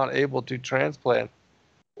are not able to transplant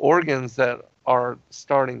organs that are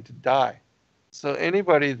starting to die. So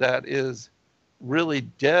anybody that is really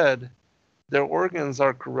dead, their organs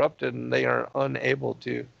are corrupted and they are unable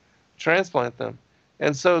to transplant them.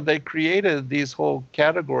 And so they created these whole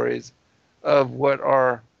categories of what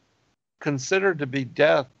are considered to be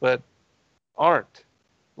death but aren't,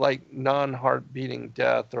 like non-heart beating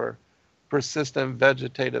death, or persistent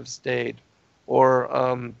vegetative state,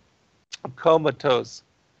 or comatose,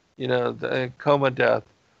 you know, the coma death,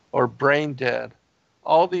 or brain dead.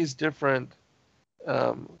 All these different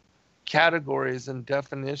categories and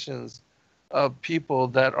definitions of people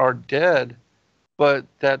that are dead, but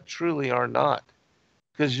that truly are not.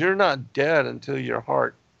 Because you're not dead until your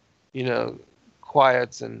heart, you know,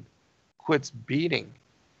 quiets and quits beating.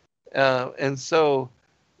 And so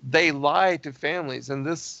they lie to families. And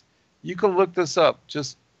this, you can look this up.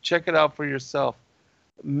 Just check it out for yourself.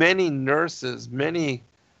 Many nurses, many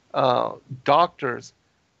doctors,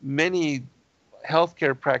 many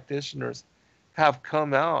healthcare practitioners have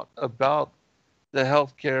come out about the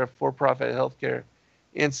healthcare, for-profit healthcare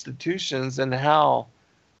institutions, and how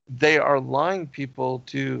they are lying people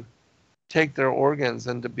to take their organs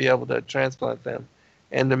and to be able to transplant them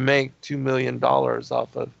and to make $2 million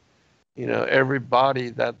off of, you know, every body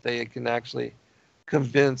that they can actually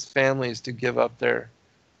convince families to give up their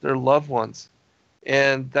loved ones.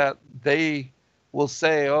 And that they will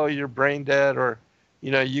say, oh, you're brain dead, or,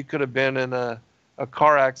 you know, you could have been in a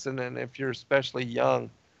car accident if you're especially young,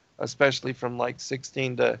 especially from like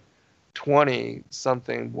 16 to 20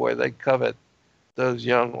 something. Boy, they covet those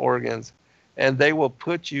young organs, and they will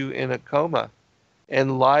put you in a coma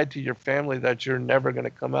and lie to your family that you're never going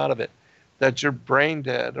to come out of it, that you're brain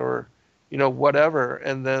dead, or, you know, whatever.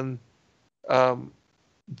 And then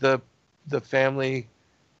the family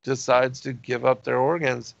decides to give up their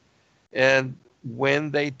organs. And when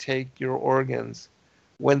they take your organs,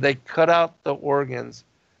 when they cut out the organs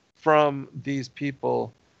from these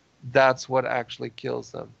people, that's what actually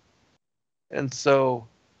kills them. And so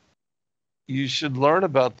you should learn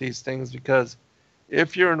about these things, because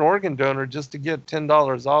if you're an organ donor, just to get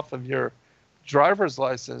 $10 off of your driver's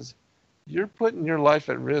license, you're putting your life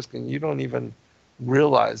at risk and you don't even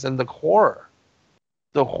realize. And the horror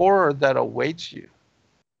that awaits you,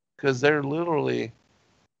 because they're literally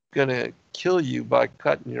going to kill you by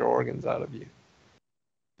cutting your organs out of you.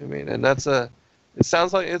 I mean, and it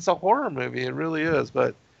sounds like it's a horror movie. It really is.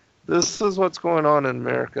 But This is what's going on in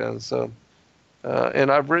America, and so,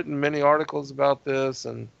 and I've written many articles about this,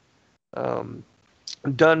 and um,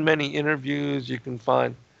 done many interviews. You can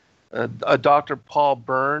find a Dr. Paul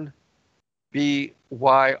Byrne,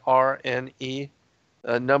 Byrne,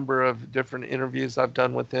 a number of different interviews I've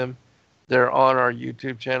done with him. They're on our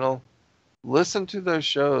YouTube channel. Listen to those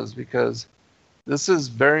shows because this is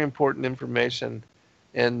very important information,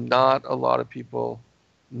 and not a lot of people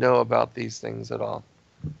know about these things at all.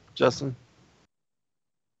 Justin?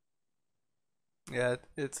 Yeah,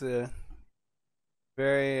 it's a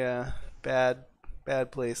very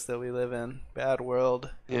bad place that we live in. Bad world.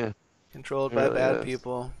 Yeah. Controlled It by really bad is.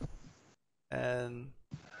 people. And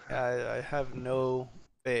I have no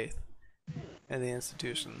faith in the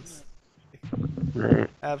institutions. Right.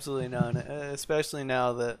 Absolutely none. Especially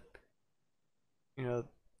now that,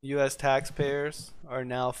 U.S. taxpayers are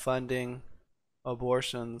now funding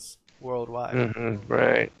abortions worldwide. Mm-hmm.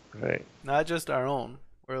 Right. Not just our own.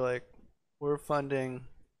 We're funding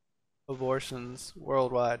abortions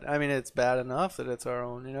worldwide. I mean, it's bad enough that it's our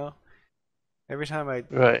own, Every time I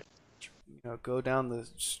Right. go down the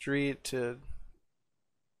street to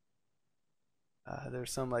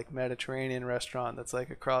there's some like Mediterranean restaurant that's like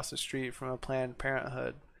across the street from a Planned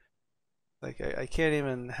Parenthood. Like I can't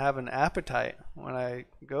even have an appetite when I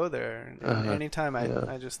go there. And anytime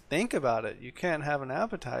I just think about it, you can't have an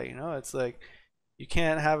appetite. It's like you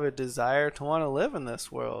can't have a desire to want to live in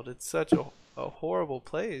this world. It's such a horrible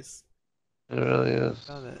place. It really is.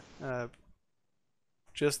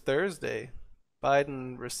 Just Thursday,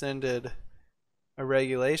 Biden rescinded a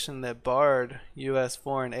regulation that barred U.S.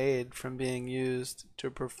 foreign aid from being used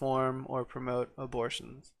to perform or promote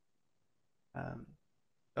abortions.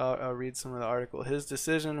 I'll read some of the article. His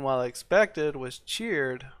decision, while expected, was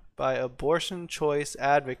cheered by abortion choice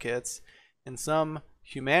advocates and some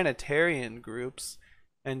humanitarian groups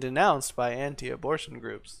and denounced by anti-abortion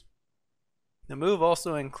groups. The move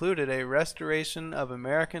also included a restoration of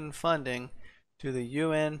American funding to the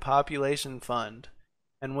UN Population Fund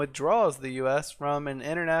and withdraws the U.S. from an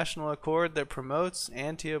international accord that promotes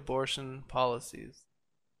anti-abortion policies.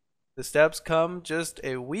 The steps come just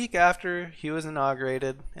a week after he was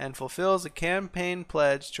inaugurated and fulfills a campaign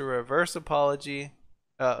pledge to reverse a policy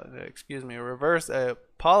that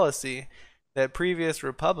previous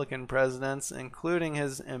Republican presidents, including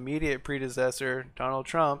his immediate predecessor, Donald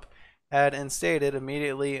Trump, had instated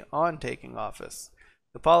immediately on taking office.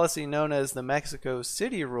 The policy known as the Mexico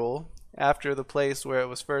City Rule, after the place where it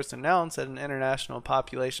was first announced at an international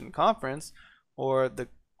population conference, or the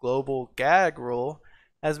Global Gag Rule,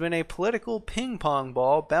 has been a political ping-pong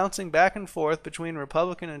ball bouncing back and forth between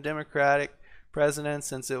Republican and Democratic presidents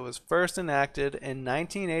since it was first enacted in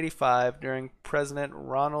 1985 during President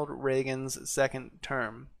Ronald Reagan's second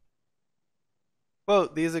term.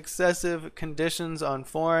 Quote, these excessive conditions on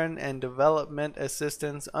foreign and development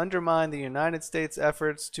assistance undermine the United States'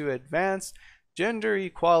 efforts to advance gender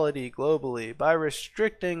equality globally by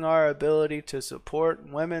restricting our ability to support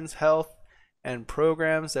women's health and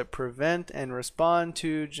programs that prevent and respond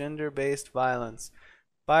to gender-based violence,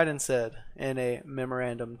 Biden said in a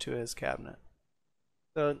memorandum to his cabinet.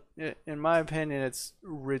 So, in my opinion, it's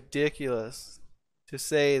ridiculous to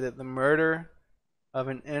say that the murder of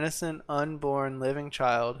an innocent, unborn, living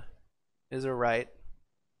child is a right.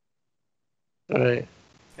 Right.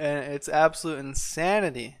 And it's absolute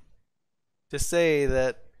insanity to say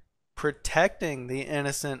that protecting the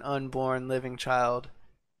innocent, unborn, living child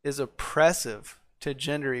is oppressive to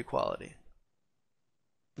gender equality.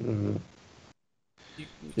 Mm-hmm. You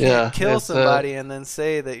can't kill somebody and then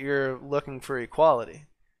say that you're looking for equality.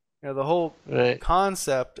 The whole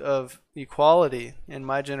concept of equality in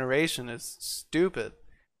my generation is stupid.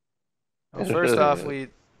 Well, first off,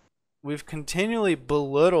 we've continually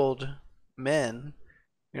belittled men,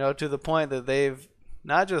 to the point that they've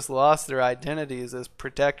not just lost their identities as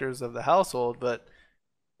protectors of the household, but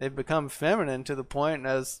they've become feminine to the point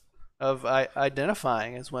of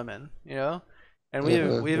identifying as women, and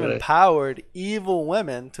we've empowered evil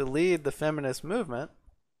women to lead the feminist movement,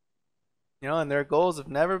 and their goals have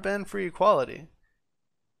never been for equality.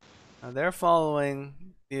 Now, they're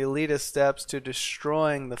following the elitist steps to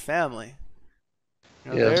destroying the family.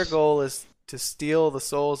 Their goal is to steal the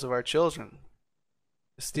souls of our children,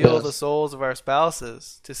 to steal the souls of our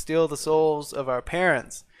spouses, to steal the souls of our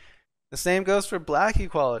parents. The same goes for black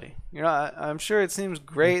equality. I'm sure it seems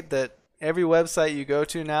great that every website you go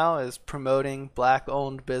to now is promoting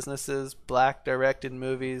black-owned businesses, black-directed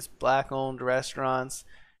movies, black-owned restaurants.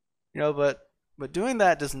 But doing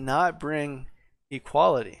that does not bring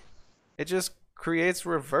equality. It just creates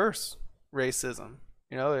reverse racism.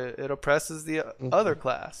 You know, it oppresses the other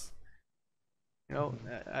class. You know,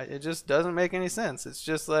 it just doesn't make any sense. It's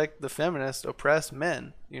just like the feminists oppress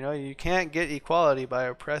men. You know, you can't get equality by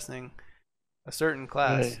oppressing a certain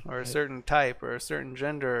class or a certain type or a certain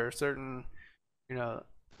gender or a certain, you know,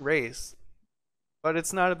 race. But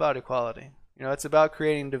it's not about equality. You know, it's about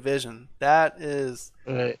creating division. That is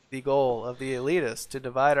the goal of the elitists, to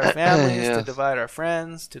divide our families, to divide our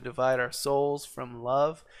friends, to divide our souls from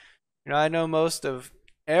love. You know, I know most of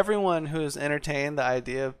everyone who has entertained the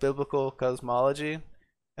idea of biblical cosmology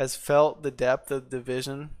has felt the depth of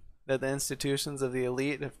division that the institutions of the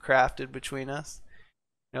elite have crafted between us.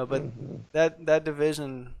 You know, but that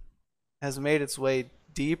division has made its way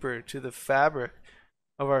deeper to the fabric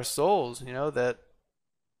of our souls. You know, that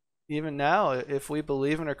even now, if we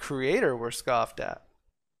believe in a creator, we're scoffed at.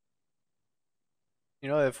 You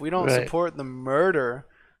know, if we don't support the murder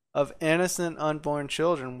of innocent unborn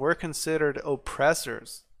children, we're considered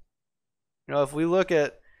oppressors. You know, if we look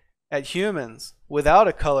at humans without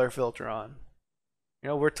a color filter on, you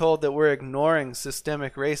know, we're told that we're ignoring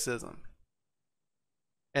systemic racism,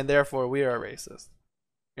 and therefore we are racist.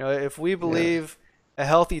 You know, if we believe a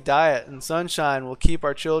healthy diet and sunshine will keep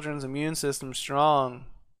our children's immune system strong,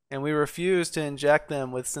 and we refuse to inject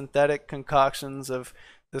them with synthetic concoctions of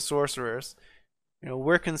the sorcerers, you know,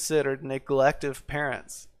 we're considered neglective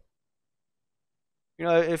parents. You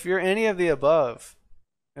know, if you're any of the above,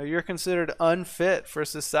 you know, you're considered unfit for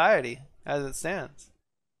society as it stands.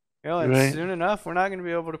 You know, and soon enough, we're not going to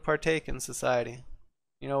be able to partake in society.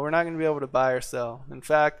 You know, we're not going to be able to buy or sell. In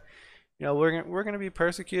fact, you know, we're going to be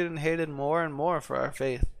persecuted and hated more and more for our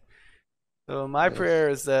faith. So my prayer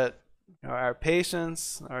is that, you know, our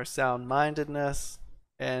patience, our sound-mindedness,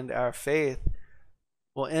 and our faith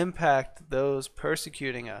will impact those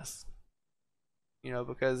persecuting us. You know,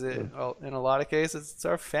 because in a lot of cases, it's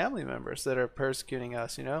our family members that are persecuting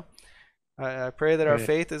us, you know. I pray that our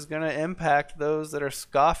faith is going to impact those that are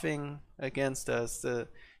scoffing against us,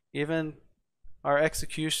 even our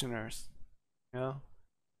executioners, you know,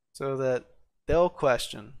 so that they'll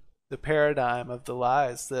question the paradigm of the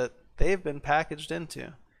lies that they've been packaged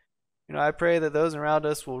into. You know, I pray that those around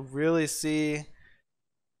us will really see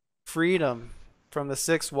freedom from the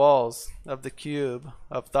 6 walls of the cube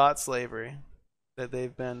of thought slavery that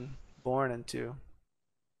they've been born into.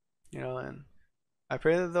 You know, and I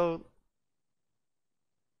pray that they'll,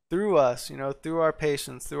 through us, you know, through our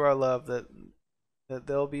patience, through our love, that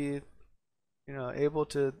they'll be, you know, able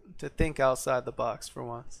to think outside the box for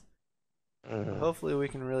once. Hopefully we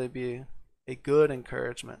can really be a good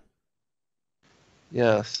encouragement.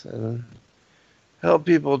 Yes, and help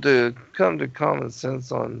people to come to common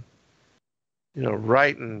sense on, you know,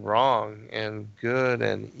 right and wrong and good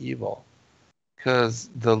and evil, because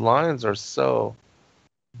the lines are so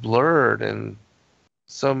blurred and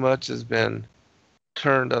so much has been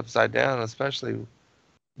turned upside down, especially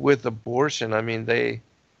with abortion. I mean, they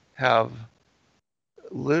have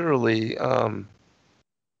literally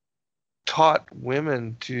taught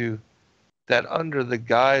women that under the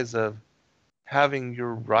guise of having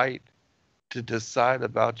your right to decide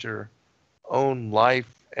about your own life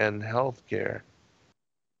and health care,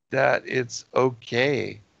 that it's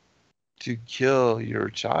okay to kill your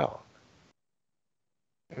child.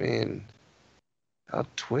 I mean, how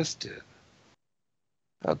twisted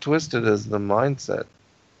is the mindset?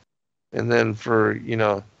 And then for, you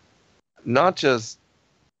know, not just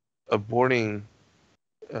aborting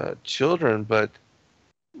children, but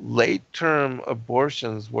late-term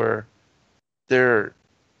abortions where they're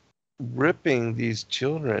ripping these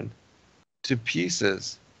children to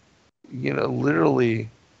pieces, you know, literally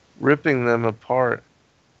ripping them apart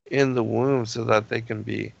in the womb so that they can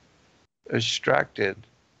be extracted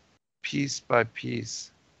piece by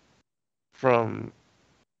piece from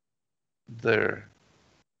their,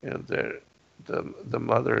 you know, the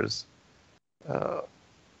mother's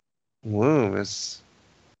womb. It's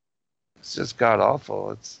just god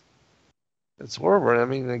awful. It's horrible. I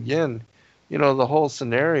mean, again, you know, the whole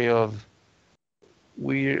scenario of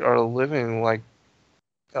we are living like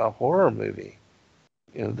a horror movie.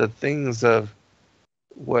 You know, the things of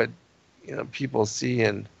what, you know, people see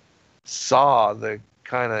in Saw, the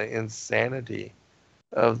kind of insanity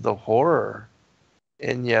of the horror,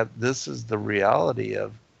 and yet this is the reality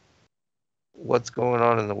of what's going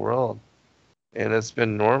on in the world, and it's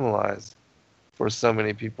been normalized for so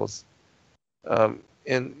many people.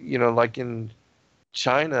 And you know, like in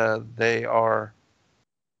China, they are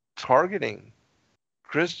targeting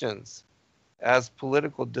Christians as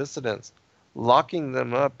political dissidents, locking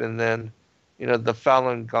them up, and then, you know, the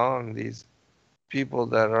Falun Gong, these people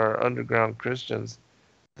that are underground Christians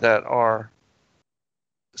that are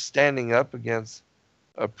standing up against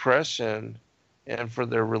oppression and for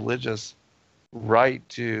their religious right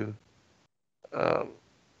um,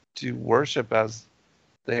 to worship as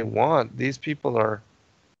they want. These people are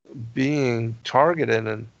being targeted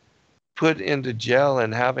and put into jail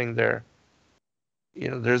and having their,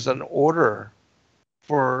 there's an order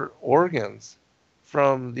for organs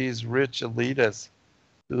from these rich elitists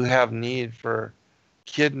who have need for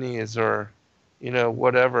kidneys or,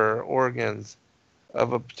 whatever organs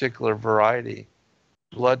of a particular variety,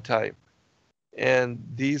 blood type. And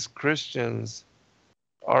these Christians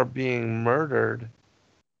are being murdered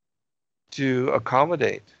to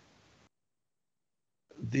accommodate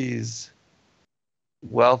these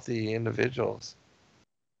wealthy individuals.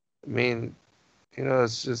 I mean,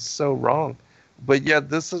 it's just so wrong. But yet,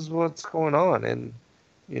 this is what's going on. And,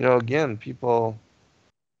 again, people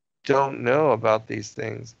don't know about these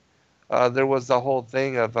things. There was the whole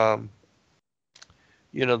thing of, the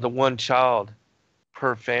one child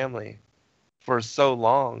per family for so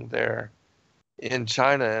long there in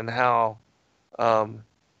China, and how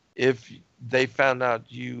if they found out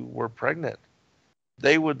you were pregnant,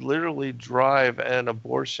 they would literally drive an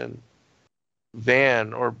abortion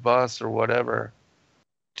van or bus or whatever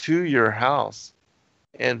to your house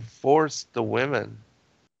and force the women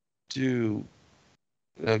to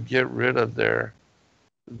get rid of their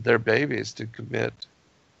babies, to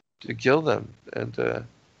kill them, and to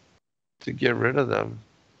get rid of them.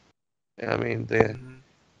 I mean,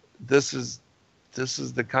 this is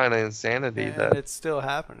the kind of insanity and it's still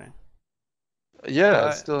happening. Yeah,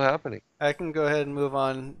 it's still happening. I can go ahead and move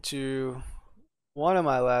on to one of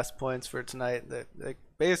my last points for tonight that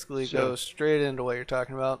basically goes straight into what you're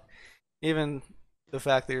talking about, even the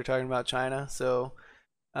fact that you're talking about China. So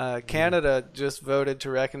Canada just voted to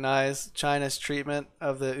recognize China's treatment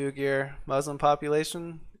of the Uyghur Muslim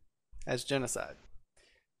population as genocide.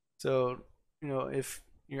 So, if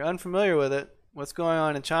you're unfamiliar with it, what's going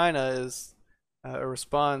on in China is a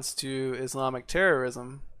response to Islamic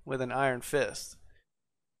terrorism with an iron fist.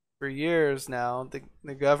 For years now,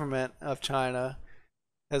 the government of China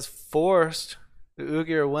has forced the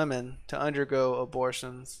Uyghur women to undergo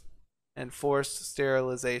abortions and forced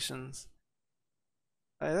sterilizations.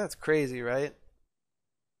 That's crazy, right?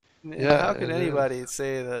 Yeah. How could anybody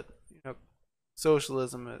say that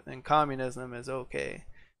socialism and communism is okay?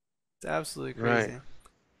 It's absolutely crazy. Right.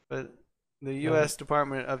 But the U.S.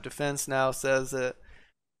 Department of Defense now says that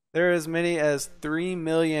there are as many as 3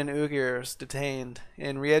 million Uyghurs detained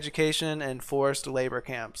in re-education and forced labor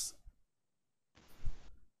camps.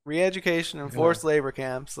 Re-education and forced labor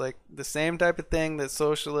camps, like the same type of thing that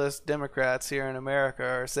socialist Democrats here in America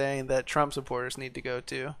are saying that Trump supporters need to go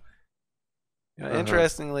to.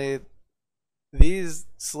 Interestingly, these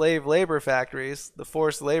slave labor factories, the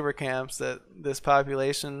forced labor camps that this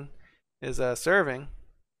population is serving,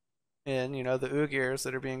 and the Uyghurs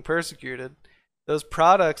that are being persecuted, those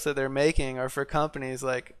products that they're making are for companies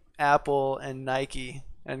like Apple and Nike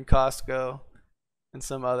and Costco and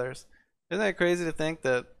some others. Isn't that crazy to think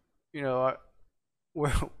that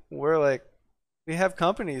we're like, we have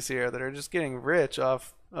companies here that are just getting rich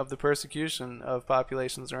off of the persecution of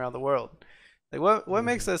populations around the world? Like, what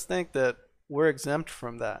makes us think that we're exempt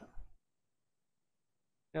from that?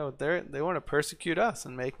 They want to persecute us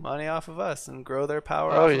and make money off of us and grow their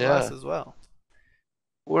power off of us as well.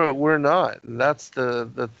 We're not. And that's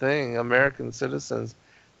the thing. American citizens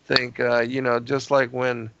think, just like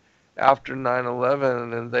when after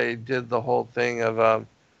 9/11 and they did the whole thing of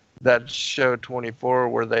that show 24,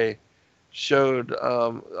 where they showed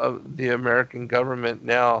the American government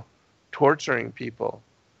now torturing people.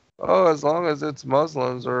 Oh, as long as it's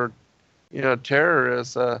Muslims or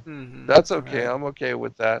terrorists, that's okay. Right. I'm okay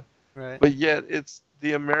with that. Right. But yet it's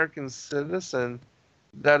the American citizen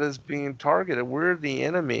that is being targeted. We're the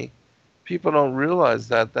enemy. People don't realize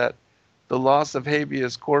that the loss of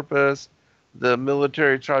habeas corpus, the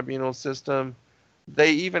military tribunal system,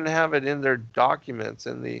 they even have it in their documents,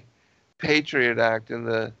 in the Patriot Act, in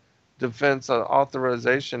the Defense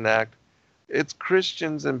Authorization Act. It's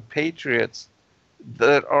Christians and patriots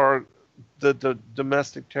that are the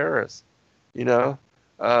domestic terrorists.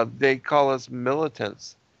 They call us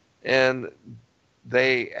militants, and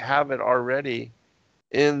they have it already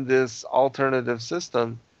in this alternative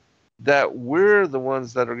system that we're the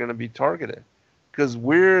ones that are going to be targeted because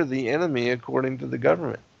we're the enemy according to the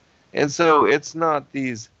government. And so it's not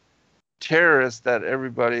these terrorists that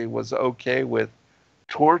everybody was okay with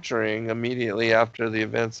torturing immediately after the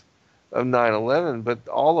events of 9/11, but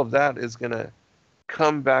all of that is going to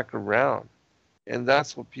come back around. And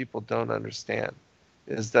that's what people don't understand,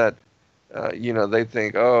 is that, they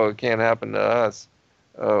think, oh, it can't happen to us.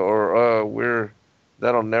 we're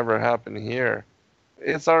that'll never happen here.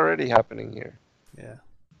 It's already happening here. Yeah.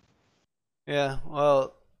 Yeah.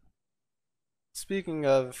 Well, speaking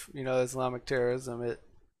of, Islamic terrorism, it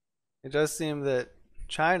does seem that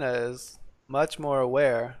China is much more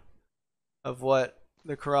aware of what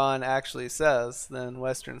the Quran actually says than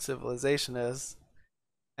Western civilization is.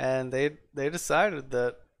 And they decided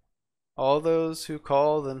that all those who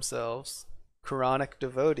call themselves Quranic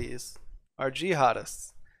devotees are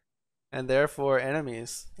jihadists and therefore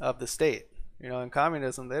enemies of the state. In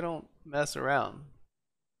communism, they don't mess around.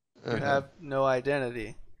 You have no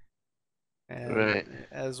identity. And Right.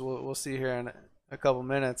 as we'll see here in a couple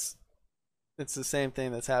minutes, it's the same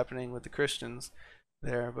thing that's happening with the Christians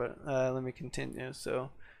there. But let me continue.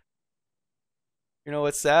 So,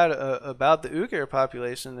 what's sad about the Uyghur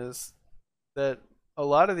population is that a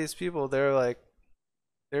lot of these people, they're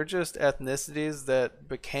just ethnicities that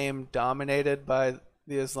became dominated by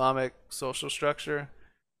the Islamic social structure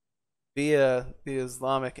via the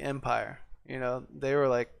Islamic Empire. They were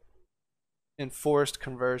like enforced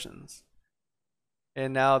conversions.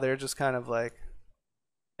 And now they're just kind of like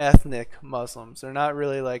ethnic Muslims. They're not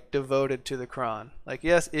really like devoted to the Quran. Like,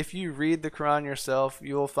 yes, if you read the Quran yourself,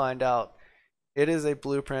 you will find out it is a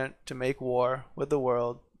blueprint to make war with the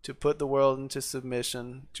world, to put the world into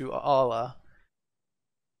submission to Allah,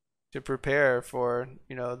 to prepare for,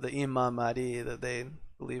 the Imam Mahdi that they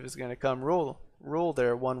believe is going to come rule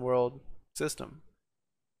their one world system.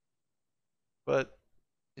 But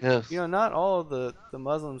Yes. not all of the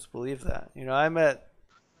Muslims believe that. I met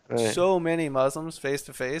Right. so many Muslims face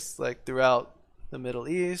to face, like throughout the Middle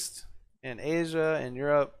East and Asia and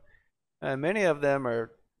Europe. And many of them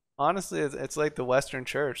are, honestly, it's like the Western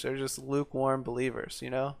church. They're just lukewarm believers,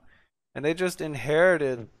 and they just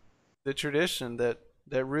inherited the tradition that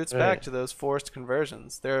roots back Right. to those forced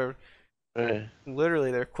conversions. They're Right.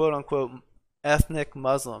 literally, they're quote unquote ethnic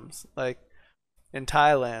Muslims. Like in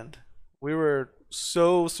Thailand, we were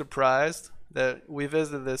so surprised that we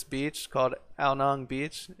visited this beach called Ao Nang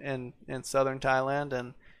Beach in southern Thailand,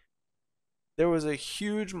 and there was a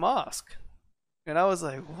huge mosque. And I was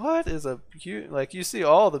like, what is a huge, like, you see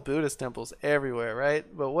all the Buddhist temples everywhere, right?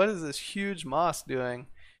 But what is this huge mosque doing?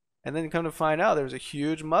 And then you come to find out there's a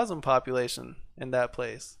huge Muslim population in that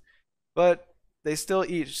place. But they still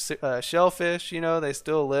eat shellfish, they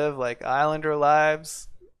still live like islander lives.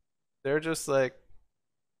 They're just like,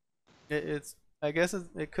 it's, I guess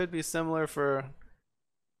it could be similar for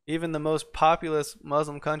even the most populous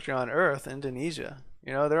Muslim country on earth, Indonesia.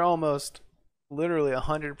 They're almost literally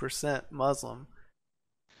 100% Muslim,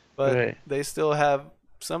 but Right. they still have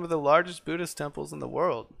some of the largest Buddhist temples in the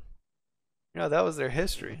world. That was their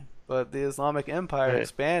history. But the Islamic Empire Right.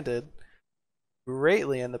 expanded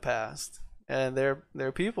greatly in the past, and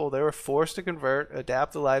their people, they were forced to convert,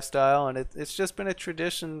 adapt the lifestyle, and it's just been a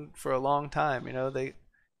tradition for a long time.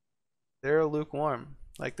 They're lukewarm,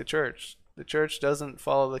 like the church. The church doesn't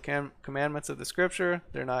follow the commandments of the scripture.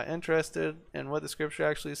 They're not interested in what the scripture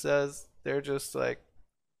actually says. They're just like,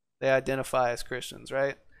 they identify as Christians,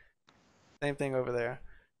 right? Same thing over there.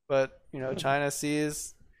 But, China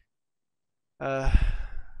sees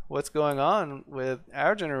what's going on with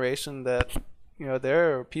our generation, that,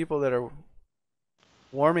 there are people that are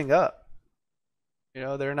warming up.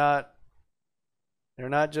 They're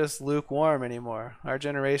not just lukewarm anymore. Our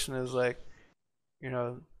generation is like,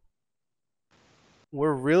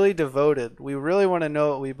 we're really devoted. We really want to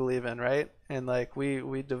know what we believe in, right? And like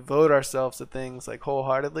we devote ourselves to things like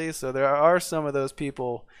wholeheartedly. So there are some of those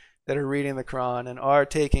people that are reading the Quran and are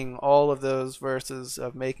taking all of those verses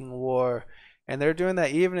of making war, and they're doing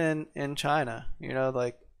that even in China.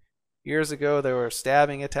 Like years ago there were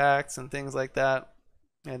stabbing attacks and things like that,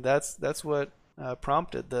 and that's what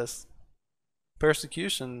prompted this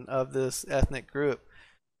persecution of this ethnic group.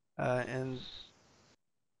 And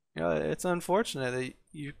it's unfortunate that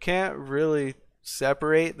you can't really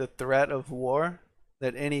separate the threat of war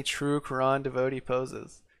that any true Quran devotee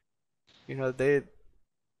poses.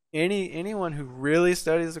 Anyone who really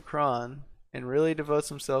studies the Quran and really devotes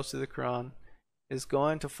themselves to the Quran is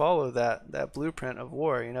going to follow that blueprint of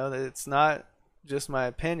war. It's not just my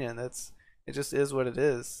opinion. It just is what it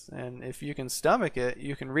is. And if you can stomach it,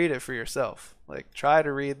 you can read it for yourself. Like, try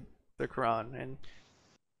to read the Quran. And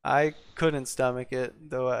I couldn't stomach it,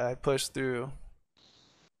 though I pushed through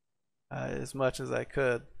as much as I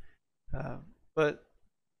could. But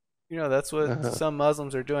that's what some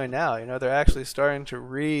Muslims are doing now. They're actually starting to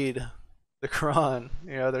read the Quran.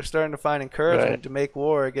 They're starting to find encouragement to make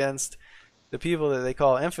war against the people that they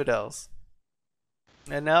call infidels.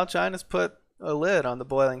 And now China's put a lid on the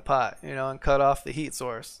boiling pot, and cut off the heat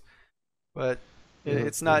source. But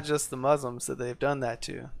It's not just the Muslims that they've done that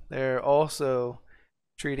to. They're also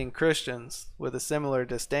treating Christians with a similar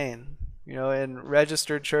disdain. You know, in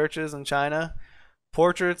registered churches in China,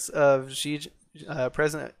 portraits of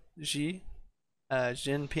President Xi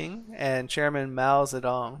Jinping and Chairman Mao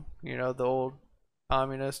Zedong, you know, the old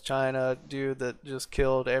communist China dude that just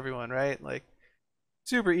killed everyone, right? Like,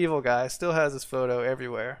 super evil guy, still has his photo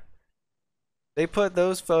everywhere. They put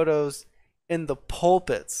those photos in the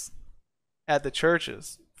pulpits at the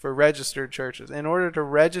churches for registered churches. In order to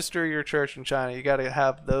register your church in China, you got to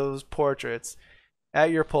have those portraits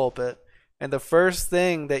at your pulpit. And the first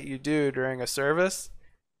thing that you do during a service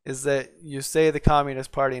is that you say the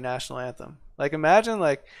Communist Party national anthem. Like, imagine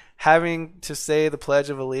like having to say the Pledge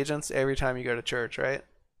of Allegiance every time you go to church, right?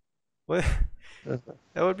 What?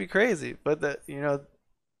 That would be crazy. But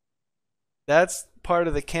that's part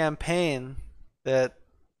of the campaign that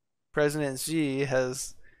President Xi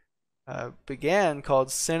has began, called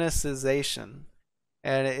Sinicization.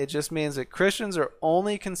 And it just means that Christians are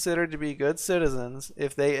only considered to be good citizens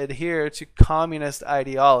if they adhere to communist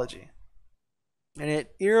ideology. And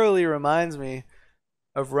it eerily reminds me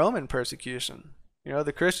of Roman persecution. You know,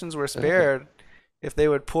 the Christians were spared if they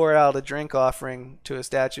would pour out a drink offering to a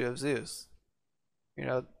statue of Zeus. You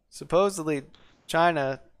know, supposedly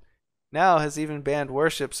China now has even banned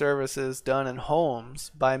worship services done in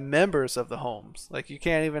homes by members of the homes. Like, you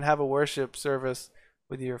can't even have a worship service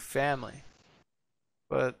with your family.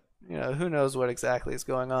 But, you know, who knows what exactly is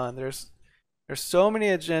going on. There's so many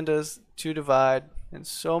agendas to divide and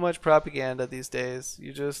so much propaganda these days.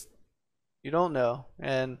 You don't know.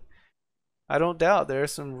 And I don't doubt there are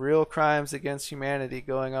some real crimes against humanity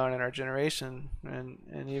going on in our generation.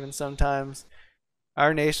 And even sometimes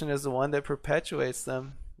our nation is the one that perpetuates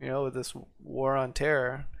them, you know, with this war on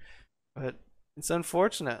terror. But it's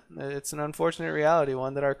unfortunate. It's an unfortunate reality,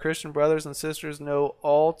 one that our Christian brothers and sisters know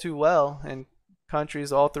all too well in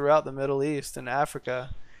countries all throughout the Middle East and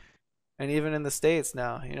Africa, and even in the States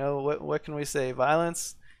now. You know, what can we say?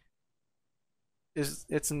 Violence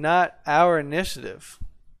it's not our initiative,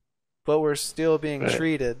 but we're still being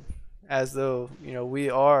treated as though, you know, we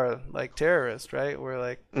are like terrorists, right? We're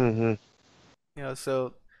like, you know,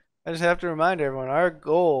 so I just have to remind everyone, our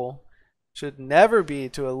goal should never be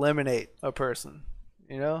to eliminate a person,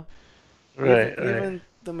 you know? Even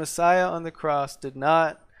the Messiah on the cross did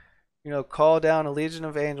not, you know, call down a legion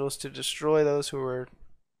of angels to destroy those who were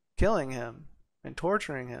killing him and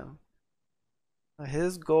torturing him.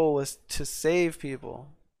 His goal was to save people.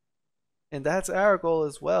 And that's our goal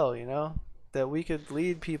as well, you know? That we could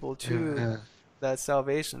lead people to that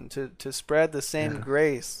salvation, to spread the same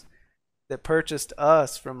grace that purchased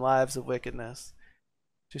us from lives of wickedness,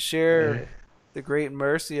 to share the great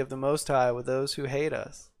mercy of the Most High with those who hate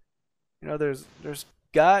us. You know, there's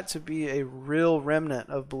got to be a real remnant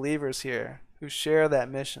of believers here who share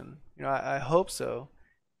that mission. You know, I hope so,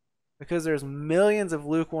 because there's millions of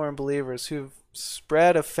lukewarm believers who've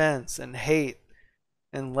spread offense and hate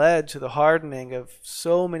and led to the hardening of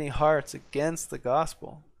so many hearts against the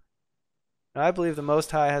gospel. And I believe the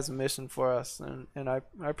Most High has a mission for us, and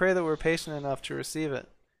I pray that we're patient enough to receive it.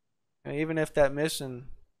 And even if that mission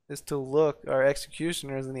is to look our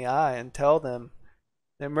executioners in the eye and tell them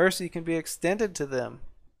that mercy can be extended to them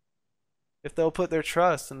if they'll put their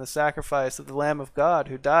trust in the sacrifice of the Lamb of God,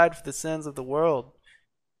 who died for the sins of the world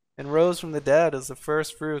and rose from the dead as the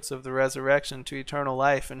first fruits of the resurrection to eternal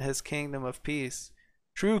life in his kingdom of peace,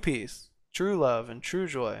 true love, and true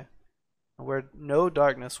joy, where no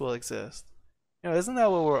darkness will exist. You know, isn't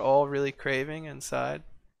that what we're all really craving inside?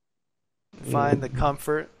 To find the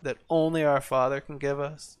comfort that only our Father can give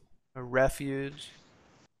us, a refuge,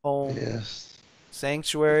 home,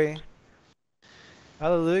 sanctuary.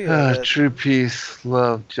 Hallelujah. True peace,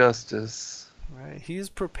 love, justice. Right. He's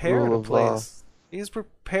prepared a place. He's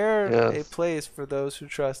prepared a place for those who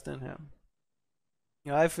trust in him.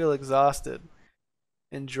 You know, I feel exhausted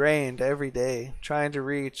and drained every day trying to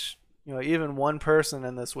reach, you know, even one person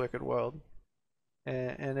in this wicked world.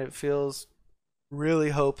 And it feels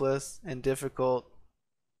really hopeless and difficult.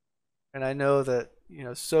 And I know that, you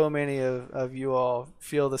know, so many of you all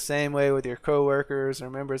feel the same way with your coworkers or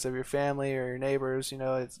members of your family or your neighbors. You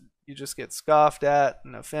know, you just get scoffed at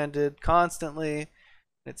and offended constantly.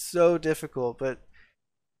 It's so difficult, but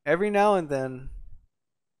every now and then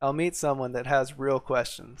I'll meet someone that has real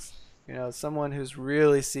questions, you know, someone who's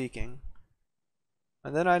really seeking.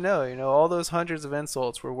 And then I know, you know, all those hundreds of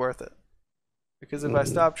insults were worth it. Because if I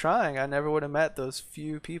stopped trying, I never would have met those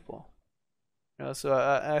few people. You know, so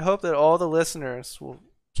I hope that all the listeners will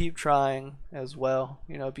keep trying as well.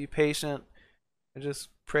 You know, be patient. I just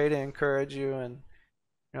pray to encourage you, and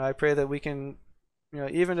you know, I pray that we can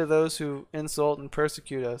even to those who insult and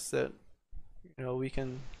persecute us, that we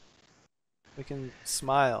can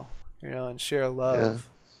smile, and share Yeah. love.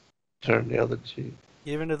 Turn the other cheek.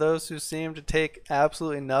 Even to those who seem to take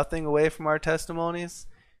absolutely nothing away from our testimonies,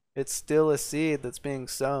 it's still a seed that's being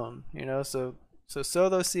sown. So sow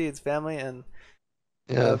those seeds, family, and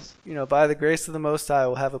Yes. by the grace of the Most High,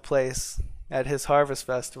 we'll have a place at His Harvest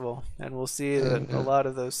Festival, and we'll see that a Amen. lot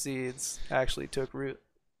of those seeds actually took root.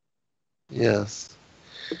 Yes.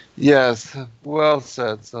 Yes. Well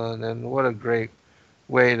said, son. And what a great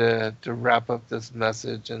way to wrap up this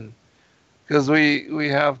message. And because we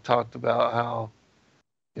have talked about how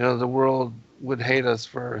the world would hate us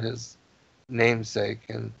for His namesake,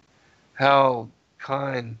 and how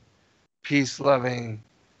kind, peace-loving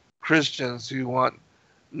Christians who want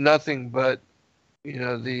nothing but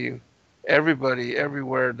the everybody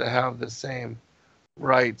everywhere to have the same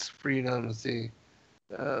rights, freedoms,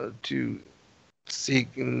 to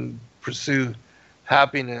seek and pursue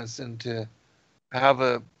happiness, and to have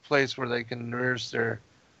a place where they can nourish their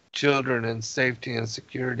children in safety and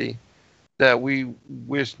security. That we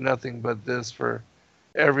wish nothing but this for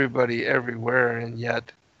everybody everywhere, and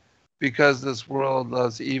yet because this world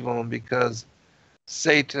loves evil, and because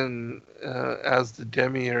Satan, as the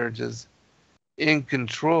demiurge, is in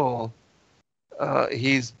control,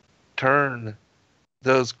 he's turned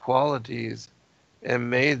those qualities and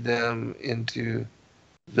made them into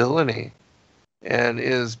villainy, and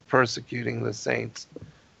is persecuting the saints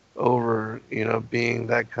over, being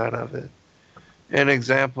that kind of an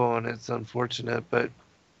example. And it's unfortunate, but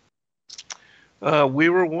we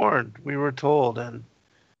were warned, we were told, and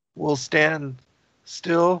we'll stand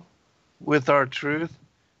still with our truth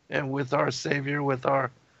and with our Savior, with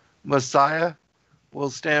our Messiah.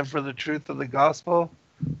 We'll stand for the truth of the gospel,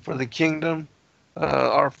 for the kingdom,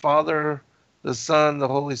 our Father, the Son, the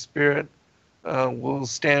Holy Spirit. We'll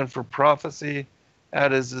stand for prophecy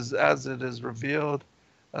as it is revealed,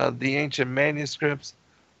 the ancient manuscripts,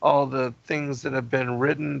 all the things that have been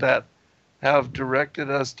written that have directed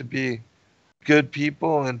us to be good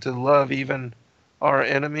people and to love even our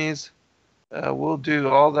enemies. We'll do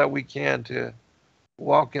all that we can to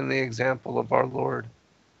walk in the example of our Lord,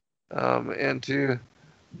 and to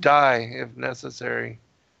die, if necessary,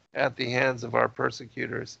 at the hands of our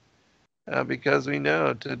persecutors, because we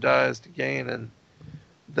know to die is to gain, and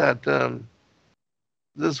that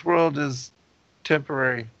this world is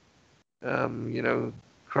temporary.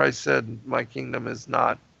 Christ said, "My kingdom is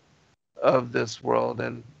not of this world,"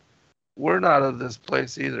 and we're not of this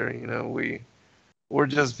place either. We're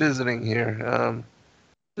just visiting here.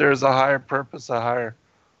 There's a higher purpose, a higher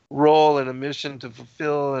role, and a mission to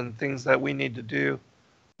fulfill, and things that we need to do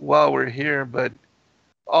while we're here. But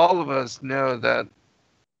all of us know that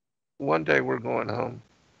one day we're going home.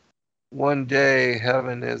 One day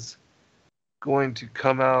heaven is going to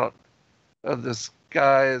come out of the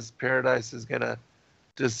skies. Paradise is going to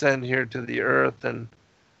descend here to the earth, and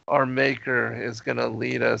our Maker is going to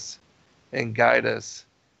lead us and guide us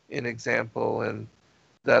in example, and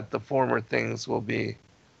that the former things will be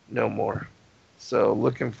no more. So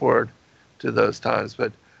looking forward to those times.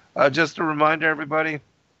 But just a reminder, everybody,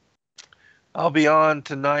 I'll be on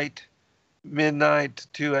tonight, midnight to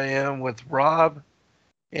 2 a.m. with Rob.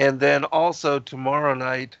 And then also tomorrow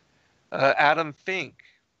night, Adam Fink,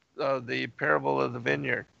 the Parable of the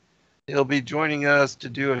Vineyard. He'll be joining us to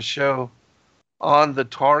do a show on the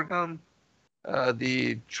Targum,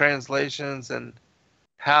 the translations, and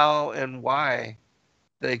how and why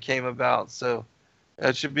they came about. So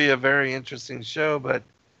that should be a very interesting show. But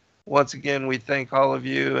once again, we thank all of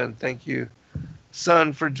you, and thank you,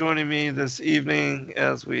 son, for joining me this evening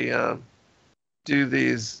as we do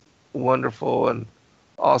these wonderful and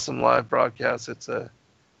awesome live broadcasts. It's a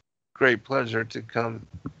great pleasure to come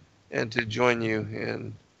and to join you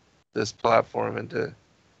in this platform, and to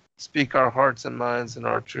speak our hearts and minds and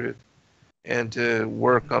our truth, and to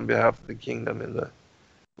work on behalf of the kingdom in the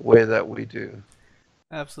way that we do.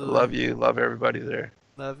 Absolutely. Love you. Love everybody there.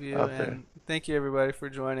 Love you. out And there. thank you, everybody, for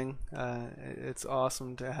joining. It's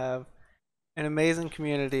awesome to have an amazing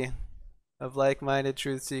community of like-minded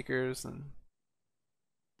truth seekers, and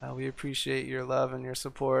we appreciate your love and your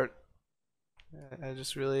support. I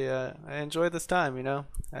just really I enjoy this time.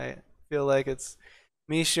 I feel like it's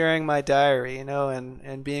me sharing my diary,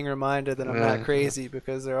 and being reminded that I'm Yeah. not crazy,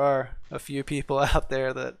 because there are a few people out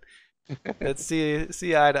there that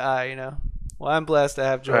see eye to eye. Well, I'm blessed to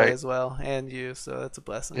have joy Right. as well, and you, so that's a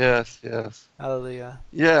blessing. Yes, yes, Hallelujah.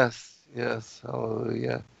 yes, yes.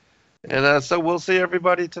 Hallelujah. And so we'll see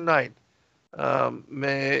everybody tonight.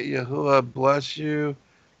 May Yahuwah bless you,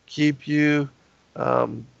 keep you,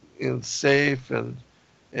 and safe, and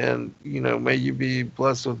may you be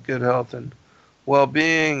blessed with good health and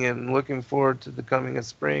well-being, and looking forward to the coming of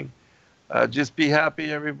spring. Just be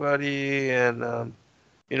happy, everybody, and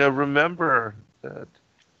remember that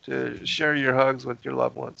to share your hugs with your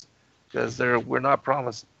loved ones, because we're not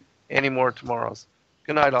promised any more tomorrows.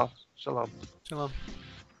 Good night, all. Shalom. Shalom.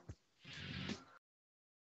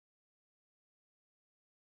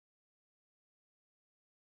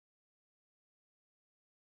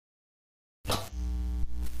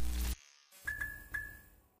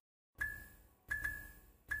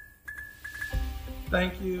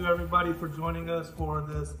 Thank you, everybody, for joining us for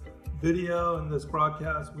this video and this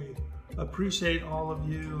broadcast. We appreciate all of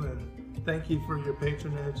you, and thank you for your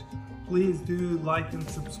patronage. Please do like and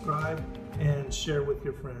subscribe and share with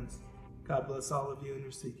your friends. God bless all of you in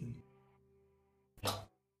your seeking.